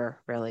is ever,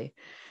 really.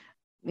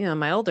 You know,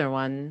 my older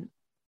one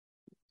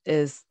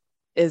is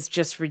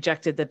just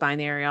rejected the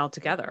binary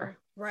altogether.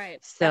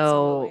 Right.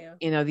 So,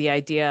 absolutely. You know, the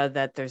idea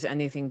that there's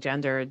anything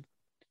gendered,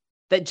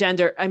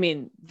 I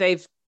mean,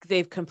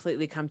 they've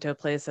completely come to a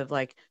place of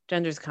like,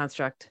 gender's a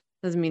construct,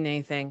 doesn't mean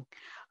anything.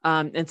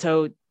 And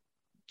so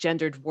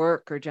gendered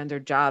work or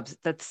gendered jobs,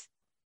 that's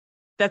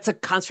a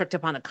construct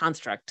upon a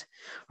construct,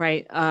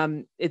 right?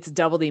 It's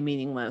doubly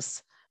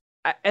meaningless.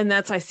 And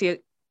I see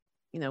it,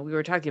 you know, we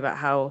were talking about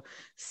how,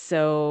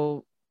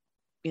 so,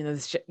 you know,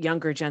 this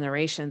younger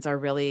generations are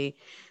really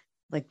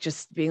like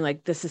just being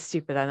like, this is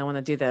stupid, I don't want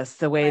to do this.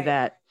 The way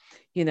that,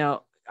 you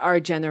know, our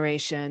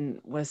generation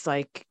was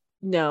like,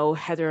 no,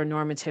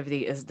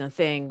 heteronormativity isn't a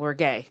thing. We're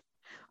gay.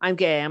 I'm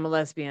gay. I'm a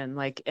lesbian.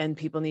 Like, and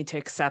people need to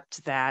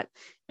accept that.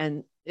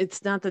 And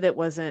it's not that it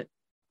wasn't,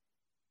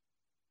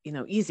 you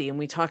know, easy. And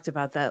we talked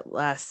about that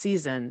last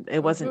season.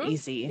 It wasn't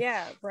easy.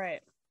 Yeah,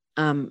 right.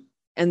 And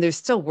there's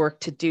still work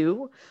to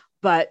do,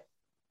 but,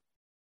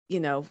 you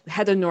know,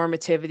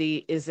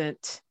 heteronormativity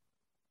isn't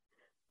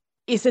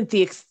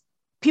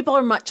people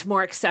are much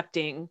more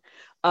accepting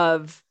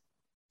of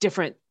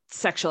different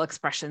sexual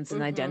expressions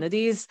and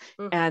identities.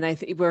 And I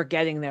think we're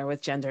getting there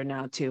with gender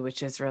now too,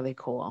 which is really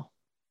cool.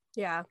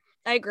 Yeah,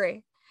 I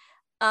agree.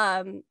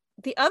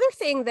 The other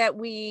thing that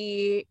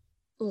we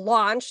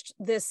launched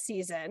this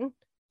season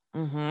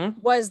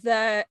was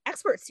the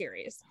expert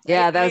series.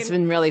 Yeah, that's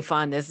been really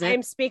fun, isn't it?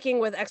 I'm speaking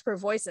with expert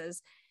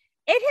voices.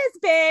 It has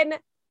been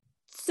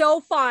so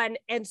fun,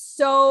 and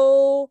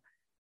so,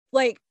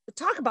 like,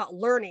 talk about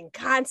learning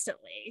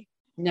constantly.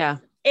 Yeah.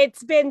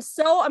 It's been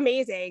so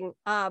amazing.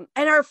 And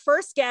our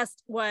first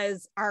guest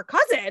was our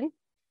cousin,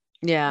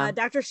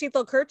 Dr.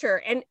 Sheetal Kircher.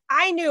 And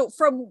I knew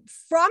from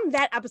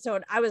that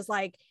episode, I was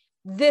like,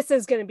 this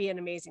is going to be an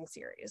amazing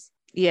series.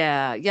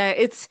 Yeah.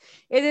 It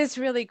is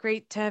really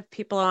great to have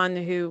people on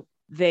who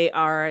they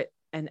are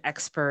an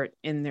expert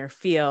in their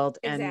field.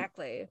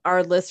 Exactly. And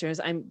our listeners,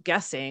 I'm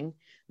guessing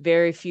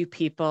very few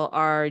people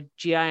are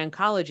GI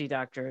oncology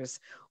doctors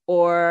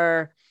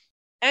or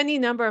any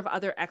number of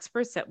other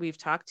experts that we've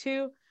talked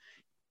to.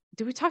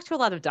 Did we talk to a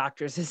lot of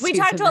doctors this season? We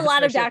talked to a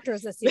lot of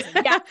doctors this season.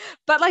 Yeah.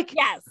 But like,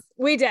 yes,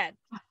 we did.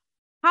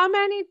 How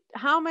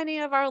many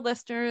of our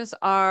listeners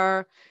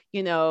are,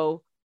 you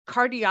know,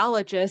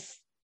 cardiologists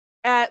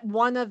at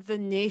one of the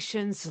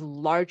nation's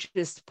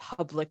largest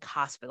public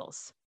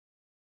hospitals?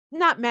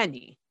 Not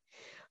many.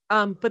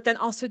 But then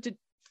also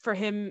for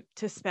him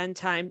to spend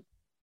time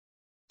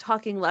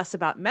talking less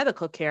about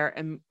medical care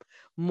and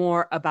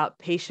more about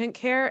patient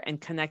care and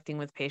connecting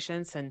with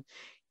patients and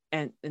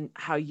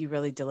how you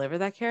really deliver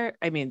that care.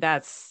 I mean,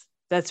 that's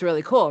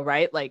really cool,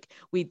 right? Like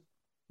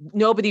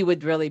nobody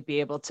would really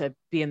be able to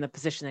be in the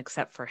position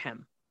except for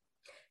him.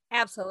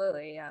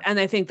 Absolutely. Yeah. And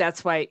I think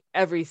that's why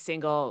every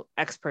single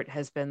expert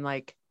has been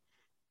like,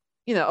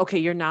 okay,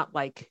 you're not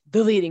like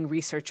the leading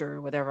researcher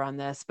or whatever on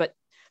this, but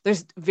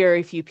there's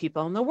very few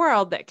people in the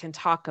world that can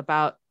talk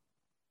about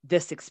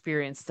this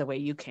experience the way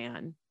you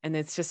can. And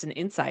it's just an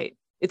insight.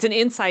 It's an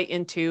insight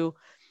into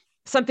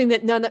something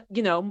that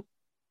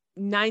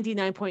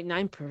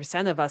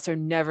 99.9% of us are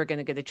never going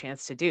to get a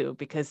chance to do,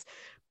 because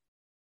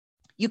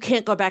you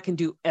can't go back and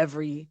do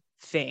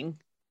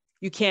everything.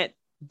 You can't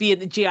be a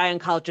GI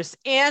oncologist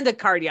and a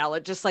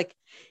cardiologist,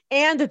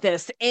 and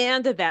this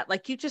and that.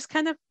 Like, you just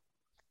kind of,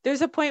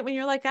 there's a point when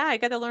you're like, I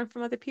got to learn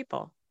from other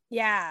people.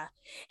 Yeah.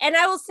 And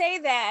I will say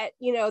that,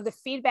 the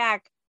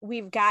feedback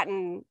we've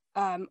gotten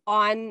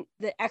on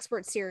the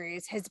expert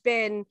series has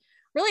been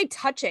really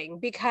touching,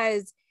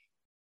 because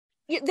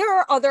there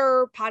are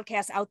other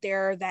podcasts out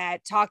there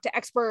that talk to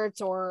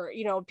experts, or,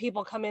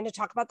 people come in to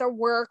talk about their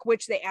work,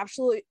 which they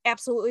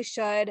absolutely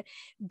should.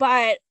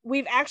 But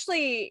we've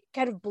actually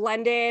kind of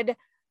blended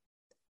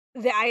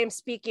the I Am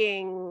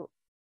Speaking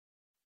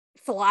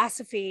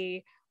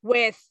philosophy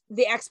with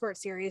the expert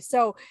series.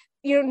 So,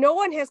 no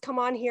one has come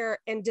on here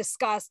and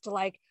discussed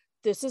like,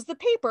 this is the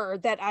paper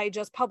that I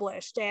just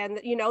published.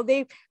 And,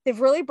 they've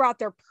really brought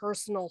their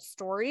personal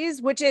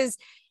stories, which is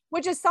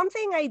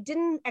something I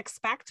didn't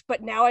expect,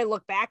 but now I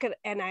look back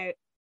and I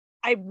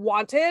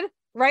wanted,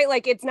 right?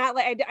 Like, it's not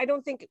like, I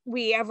don't think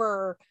we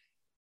ever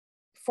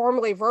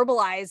formally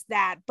verbalized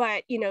that,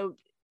 but,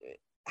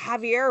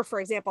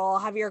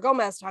 Javier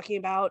Gomez talking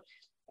about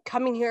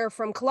coming here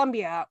from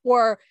Colombia,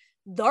 or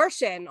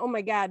Darshan, oh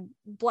my God,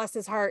 bless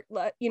his heart,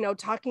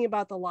 talking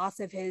about the loss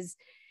of his,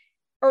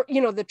 or,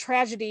 the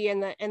tragedy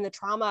and the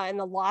trauma and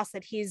the loss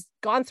that he's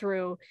gone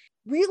through,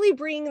 really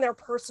bringing their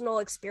personal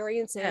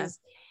experiences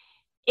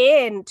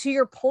in, to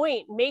your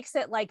point, makes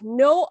it like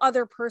no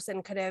other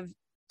person could have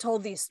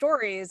told these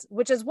stories,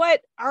 which is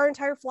what our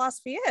entire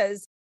philosophy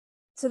is.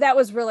 So that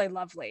was really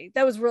lovely.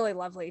 That was really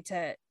lovely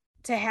to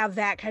have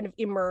that kind of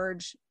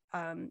emerge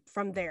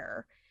from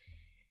there.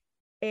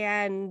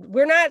 And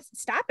we're not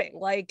stopping.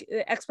 Like,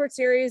 the expert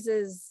series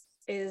is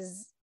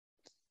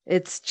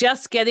it's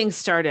just getting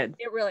started.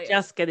 It really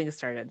just getting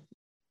started.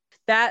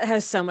 That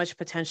has so much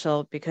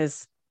potential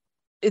because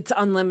it's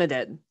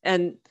unlimited.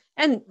 And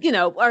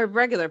our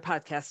regular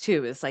podcast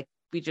too is like,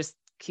 we just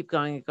keep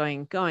going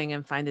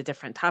and find a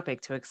different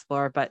topic to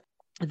explore. But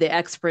the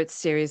expert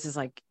series is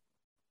like,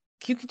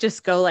 you could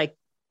just go like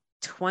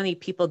 20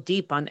 people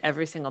deep on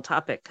every single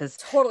topic, because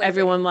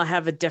everyone will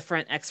have a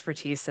different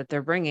expertise that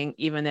they're bringing,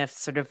 even if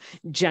sort of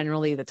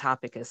generally the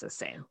topic is the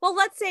same. Well,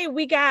 let's say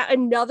we got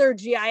another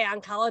GI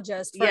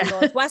oncologist from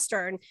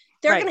Northwestern.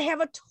 They're going to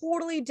have a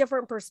totally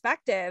different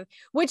perspective,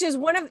 which is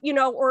one of,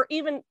 or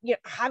even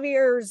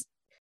Javier's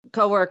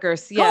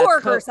coworkers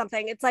or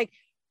something. It's like,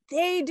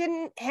 they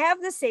didn't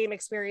have the same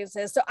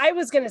experiences. So I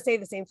was going to say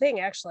the same thing,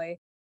 actually.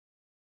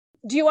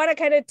 Do you want to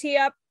kind of tee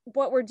up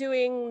what we're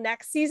doing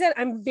next season?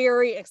 I'm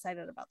very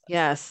excited about this.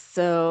 Yes.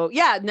 So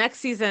next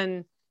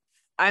season,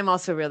 I'm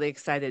also really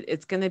excited.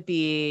 It's going to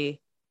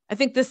be, I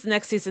think this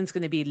next season is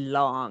going to be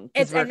long.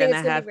 We're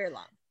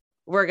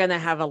going to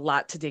have a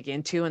lot to dig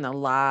into and a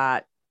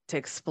lot to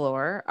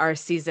explore. Our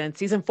season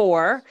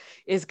 4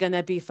 is going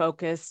to be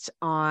focused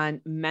on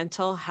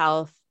mental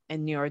health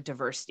and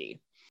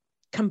neurodiversity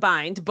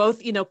combined,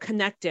 both,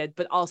 connected,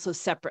 but also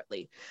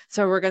separately.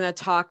 So we're going to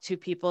talk to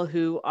people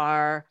who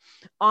are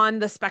on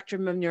the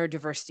spectrum of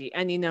neurodiversity,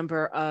 any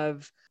number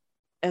of,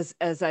 as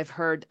I've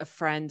heard a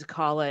friend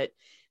call it,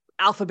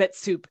 alphabet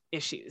soup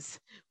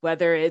issues,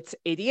 whether it's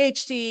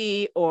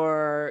ADHD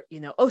or,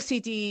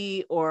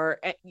 OCD or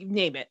you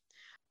name it.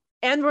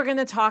 And we're going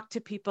to talk to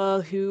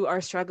people who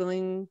are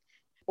struggling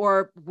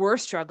or were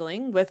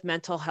struggling with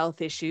mental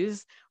health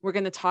issues. We're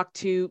going to talk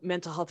to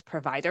mental health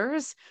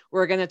providers.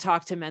 We're going to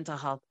talk to mental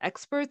health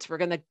experts. We're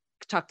going to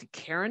talk to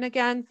Karen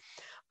again.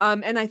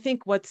 And I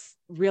think what's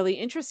really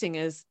interesting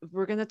is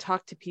we're going to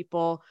talk to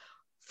people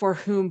for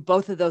whom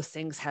both of those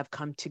things have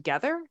come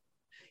together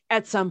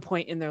at some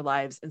point in their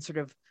lives, and sort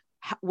of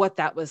what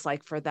that was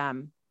like for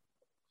them.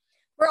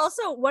 We're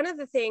also, one of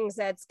the things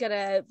that's going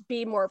to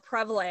be more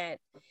prevalent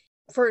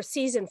for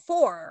season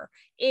 4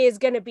 is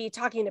going to be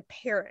talking to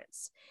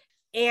parents.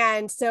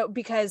 And so,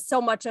 because so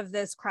much of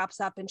this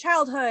crops up in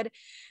childhood,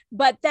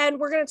 but then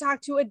we're going to talk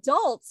to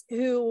adults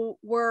who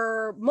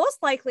were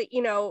most likely,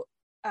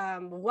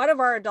 one of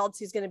our adults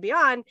who's going to be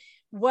on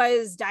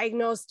was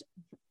diagnosed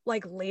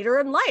like later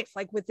in life,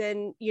 like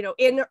within,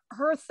 in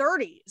her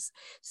 30s.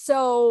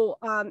 So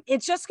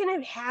it's just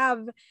going to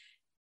have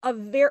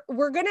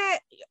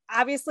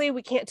obviously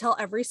we can't tell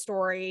every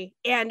story,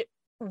 and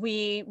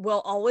we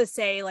will always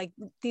say, like,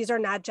 these are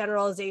not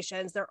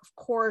generalizations. They're, of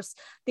course,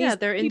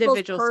 they're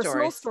individual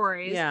personal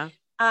stories. Yeah.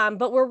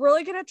 But we're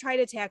really going to try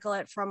to tackle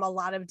it from a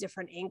lot of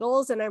different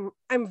angles. And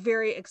I'm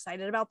very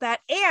excited about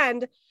that.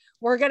 And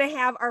we're going to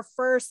have our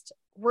first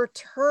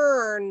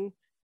return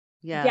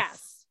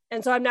guest.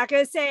 And so I'm not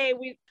going to say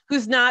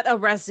who's not a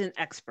resident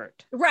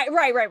expert. Right.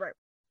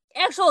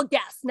 Actual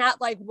guest,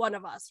 not like one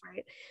of us,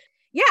 right?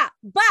 Yeah,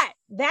 but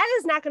that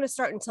is not going to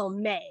start until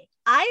May.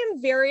 I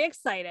am very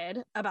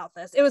excited about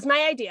this. It was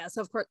my idea,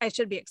 so of course I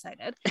should be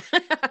excited.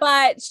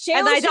 But Shayla,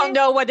 and I don't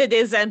know what it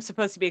is I'm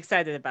supposed to be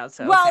excited about.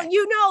 So well,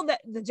 you know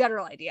the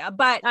general idea,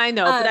 but I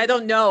know, but I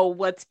don't know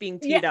what's being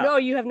teed up. No,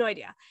 you have no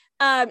idea.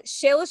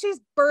 Shayla Shea's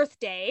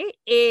birthday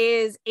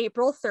is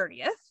April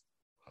 30th,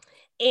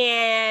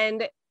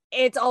 and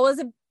it's always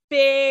a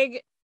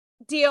big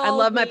deal. I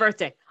love my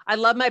birthday. I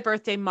love my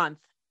birthday month.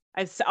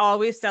 I've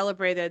always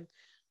celebrated.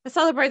 I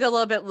celebrate a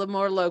little bit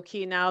more low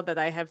key now that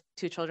I have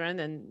 2 children,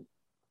 and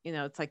you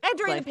know, it's like and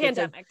during the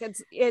pandemic,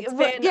 it's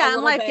been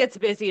and life gets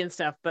busy and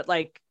stuff. But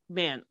like,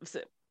 man,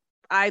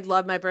 I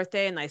love my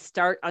birthday, and I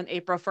start on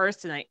April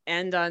 1st, and I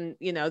end on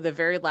the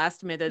very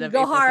last minute of.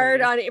 Go April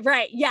hard 30th. on it,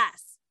 right?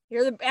 Yes,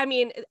 I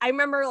mean, I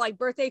remember like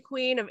birthday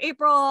queen of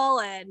April,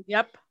 and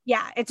yep,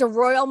 yeah, it's a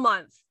royal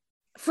month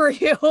for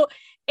you,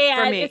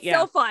 and for me, it's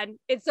so fun.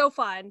 It's so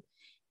fun,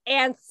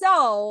 and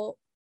so.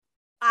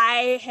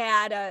 I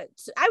had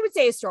I would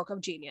say a stroke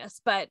of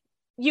genius, but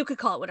you could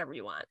call it whatever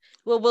you want.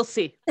 Well, we'll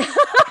see.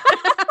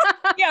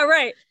 Yeah,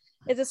 right.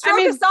 It's a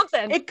stroke of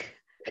something.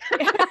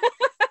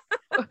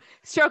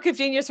 Stroke of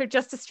genius or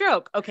just a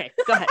stroke. Okay,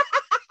 go ahead.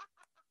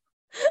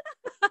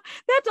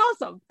 That's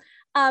awesome.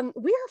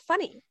 We are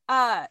funny.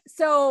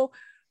 So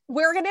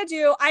we're going to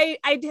do, I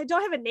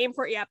don't have a name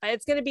for it yet, but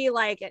it's going to be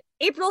like an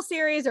April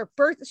series or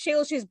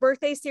Shayla Shea's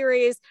birthday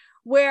series,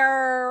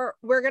 where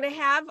we're going to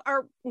have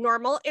our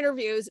normal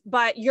interviews,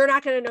 but you're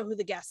not going to know who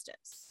the guest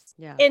is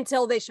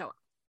until they show up.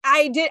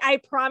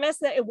 I promise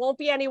that it won't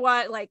be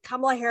anyone like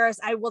Kamala Harris.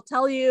 I will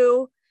tell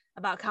you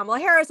about Kamala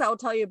Harris. I will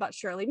tell you about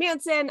Shirley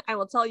Manson. I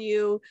will tell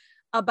you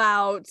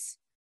about,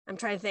 I'm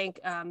trying to think,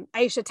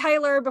 Aisha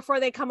Tyler before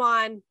they come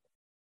on.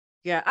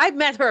 Yeah, I've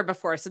met her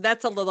before, so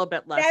that's a little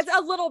bit less. That's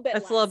a little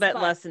bit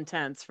less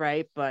intense,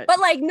 right? But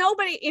like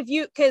nobody,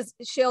 because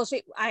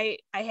I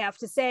have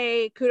to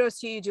say kudos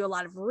to you. You do a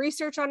lot of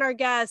research on our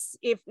guests,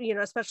 if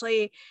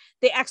especially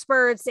the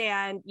experts,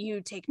 and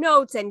you take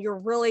notes, and you're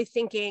really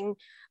thinking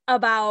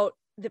about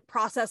the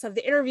process of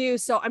the interview.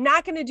 So I'm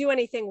not going to do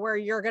anything where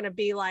you're going to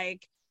be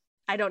like,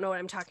 I don't know what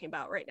I'm talking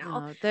about right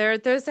now. No,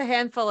 there's a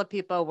handful of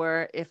people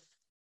where if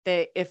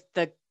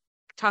the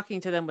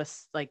talking to them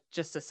was like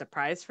just a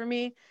surprise for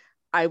me,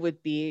 I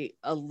would be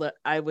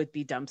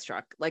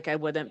dumbstruck. Like I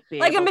wouldn't be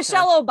like a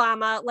Michelle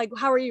Obama. Like,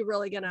 how are you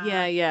really gonna?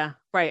 Yeah.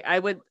 Right. I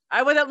would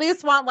at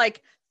least want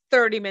like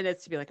 30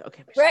 minutes to be like,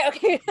 okay, Michelle. Right.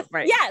 Okay.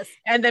 Right. Yes.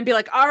 And then be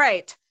like, all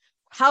right,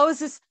 how is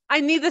this?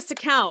 I need this to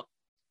count,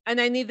 and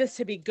I need this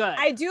to be good.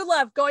 I do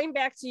love going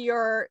back to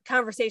your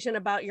conversation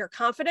about your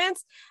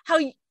confidence. How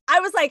I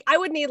was like, I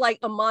would need like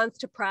a month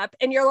to prep,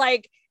 and you're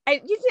like,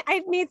 I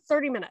need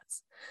 30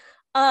 minutes.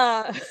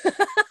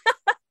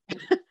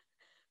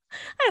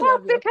 And the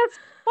other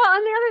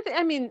thing,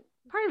 I mean,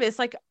 part of it is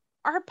like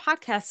our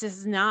podcast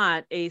is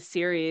not a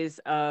series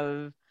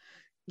of,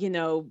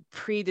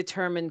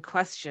 predetermined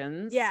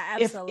questions. Yeah,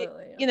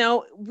 absolutely.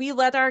 We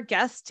let our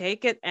guests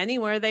take it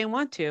anywhere they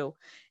want to.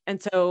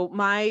 And so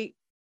my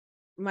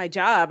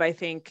job, I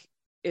think,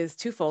 is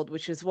twofold,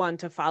 which is 1,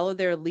 to follow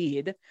their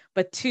lead,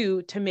 but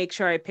 2, to make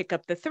sure I pick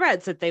up the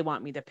threads that they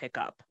want me to pick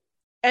up.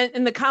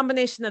 And the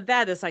combination of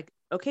that is like,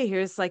 okay,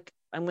 here's like,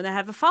 I'm going to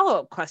have a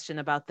follow-up question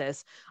about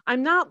this.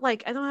 I'm not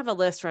like, I don't have a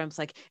list where I'm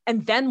like,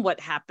 and then what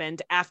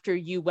happened after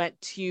you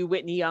went to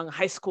Whitney Young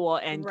High School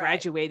and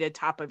graduated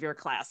top of your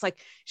class? Like,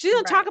 she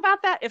doesn't talk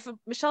about that. If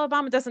Michelle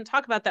Obama doesn't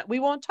talk about that, we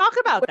won't talk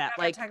about that.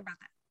 Like, talk about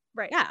that.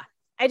 Right. Yeah.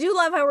 I do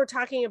love how we're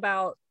talking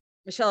about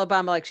Michelle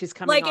Obama, like she's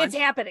coming on. It's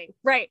happening.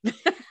 Right.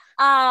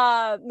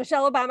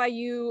 Michelle Obama,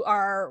 you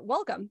are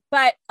welcome.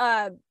 But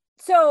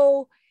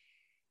so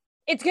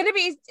it's going to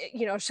be,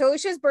 Shayla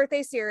Shea's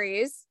birthday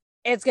series.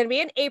 It's going to be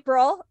in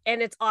April,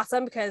 and it's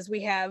awesome because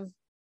we have,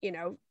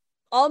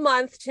 all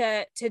month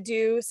to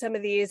do some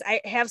of these. I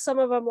have some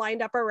of them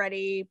lined up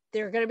already.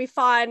 They're going to be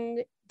fun.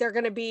 They're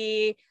going to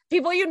be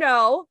people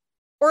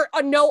or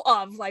know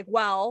of like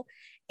well.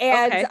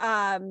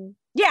 And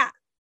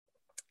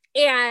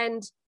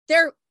and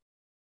they're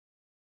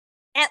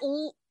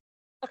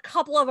a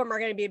couple of them are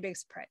going to be a big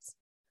surprise.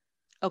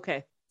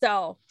 Okay.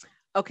 So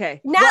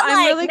okay. Not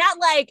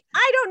like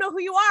I don't know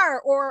who you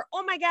are, or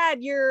oh my God,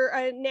 you're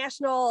a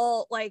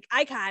national like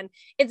icon.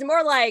 It's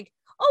more like,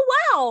 oh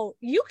wow,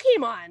 you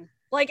came on.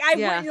 Like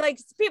like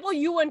people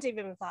you wouldn't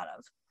even have thought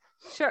of.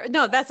 Sure.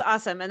 No, that's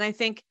awesome. And I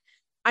think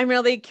I'm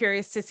really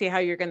curious to see how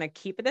you're going to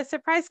keep it a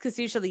surprise, because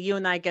usually you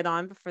and I get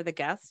on before the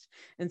guest.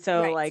 And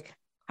so like,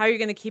 how are you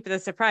going to keep it a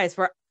surprise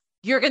where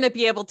you're going to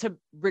be able to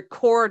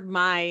record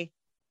my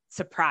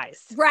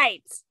surprise?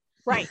 Right.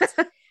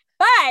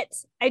 But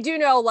I do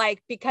know,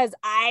 like, because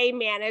I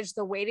manage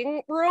the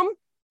waiting room,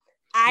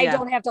 I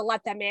don't have to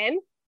let them in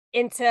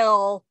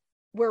until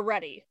we're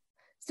ready.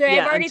 So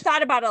I've already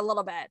thought about it a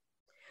little bit.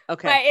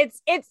 Okay.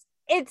 But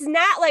it's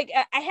not like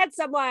I had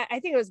someone, I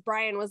think it was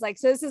Brian, was like,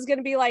 so this is going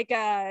to be like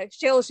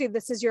Shayla,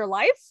 this is your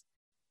life,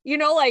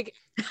 like,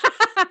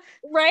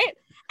 right?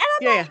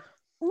 And I'm like,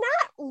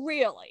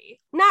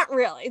 not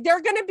really.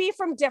 They're going to be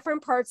from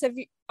different parts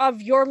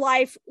of your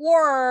life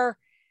or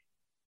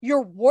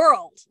your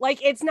world.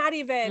 Like, it's not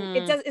even,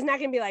 it's not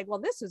going to be like, well,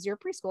 this was your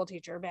preschool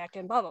teacher back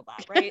in blah, blah, blah.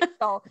 Right.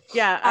 So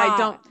yeah, I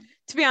don't,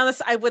 to be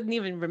honest, I wouldn't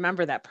even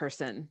remember that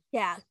person.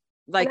 Yeah.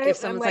 Like if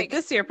someone's like,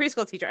 this is your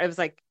preschool teacher, I was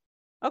like,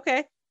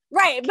 okay.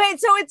 Right. But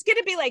so it's going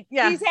to be like,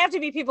 these have to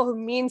be people who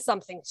mean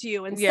something to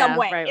you in some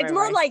way. It's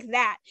more like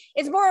that.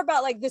 It's more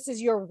about like, this is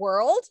your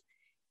world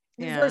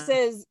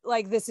versus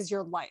like, this is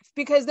your life,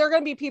 because they're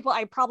going to be people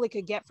I probably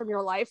could get from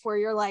your life where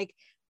you're like,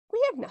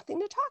 we have nothing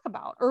to talk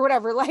about or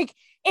whatever. Like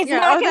it's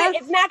not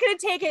going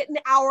to take it an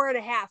hour and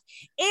a half.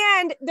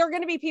 And they're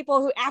going to be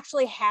people who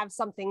actually have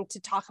something to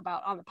talk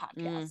about on the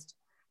podcast.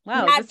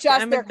 Wow. Not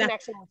just their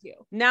connection with you.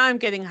 Now I'm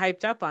getting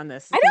hyped up on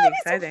this. I know,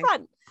 it's so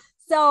fun.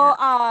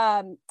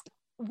 So,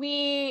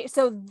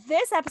 so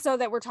this episode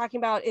that we're talking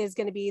about is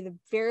going to be the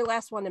very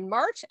last one in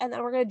March, and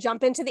then we're going to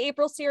jump into the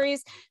April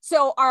series.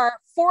 So our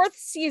 4th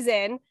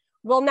season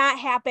will not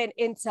happen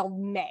until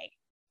May.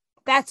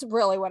 That's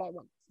really what I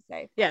want to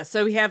say. Yeah.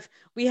 So we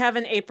have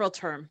an April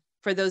term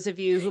for those of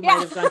you who might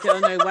have gone to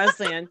Illinois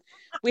Wesleyan.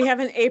 We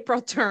have an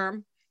April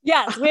term.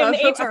 Yes, we have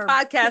an term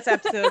podcast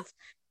episodes,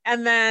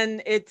 and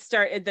then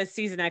the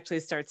season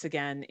actually starts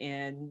again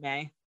in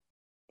May.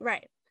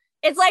 Right.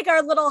 It's like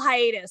our little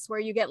hiatus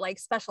where you get like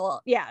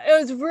special. Yeah, it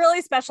was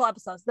really special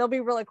episodes. They'll be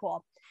really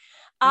cool.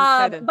 But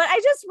I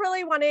just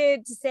really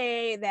wanted to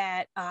say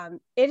that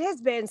it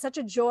has been such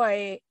a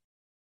joy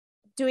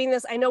doing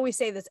this. I know we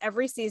say this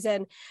every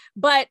season,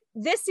 but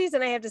this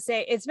season I have to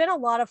say it's been a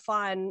lot of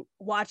fun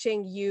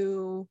watching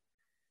you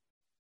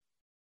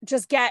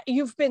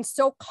you've been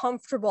so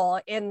comfortable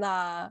in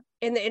the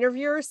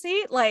interviewer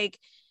seat. Like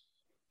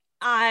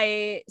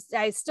I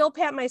still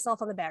pat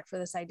myself on the back for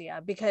this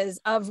idea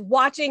because of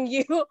watching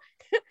you.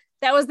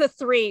 That was the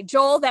 3.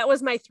 Joel, that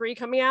was my 3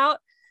 coming out.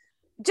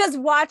 Just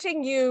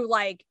watching you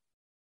like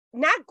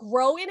not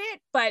grow in it,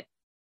 but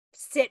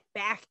sit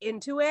back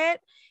into it.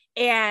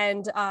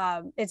 And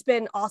it's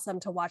been awesome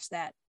to watch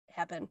that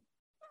happen.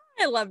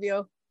 I love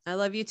you. I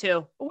love you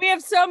too. We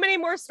have so many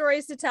more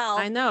stories to tell.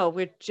 I know.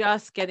 We're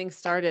just getting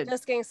started.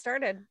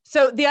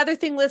 So the other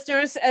thing,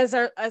 listeners, as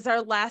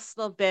our last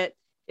little bit,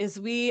 is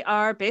we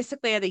are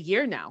basically at a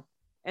year now.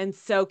 And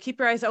so keep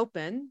your eyes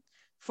open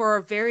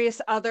for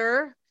various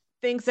other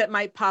things that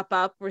might pop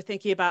up. We're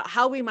thinking about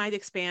how we might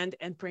expand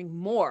and bring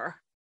more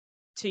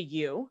to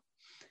you,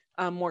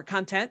 more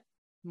content,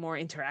 more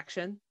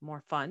interaction,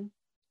 more fun,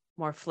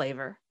 more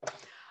flavor.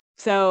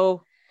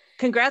 So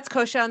congrats,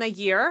 Kosha, on a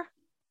year.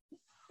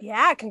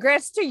 Yeah,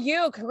 congrats to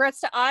you.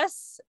 Congrats to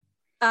us.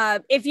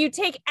 If you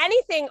take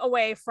anything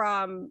away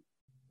from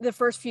the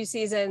first few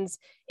seasons,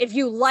 if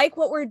you like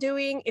what we're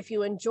doing, if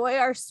you enjoy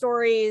our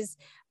stories,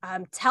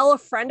 tell a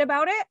friend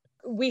about it.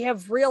 We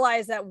have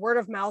realized that word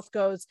of mouth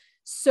goes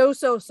so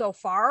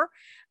far.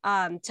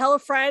 Tell a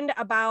friend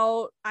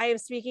about I Am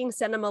Speaking,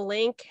 send them a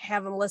link,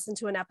 have them listen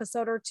to an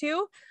episode or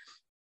 2.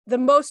 The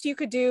most you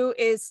could do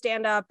is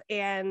stand up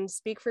and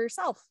speak for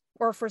yourself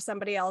or for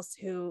somebody else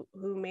who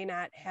may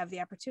not have the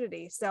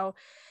opportunity. So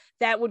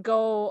that would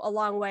go a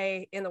long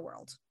way in the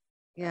world.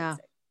 Yeah.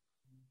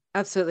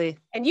 Absolutely.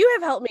 And you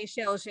have helped me,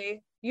 Shayla.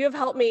 You have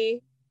helped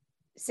me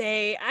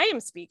say I am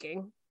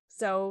speaking.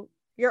 So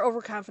your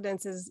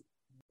overconfidence has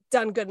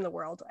done good in the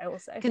world, I will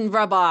say. Can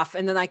rub off,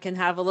 and then I can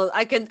have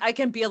I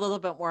can be a little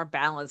bit more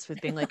balanced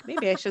with being like,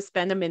 maybe I should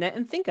spend a minute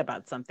and think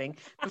about something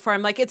before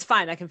I'm like, it's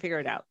fine, I can figure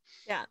it out.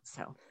 Yeah.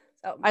 So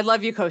I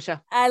love you,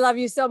 Kosha. I love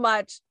you so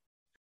much.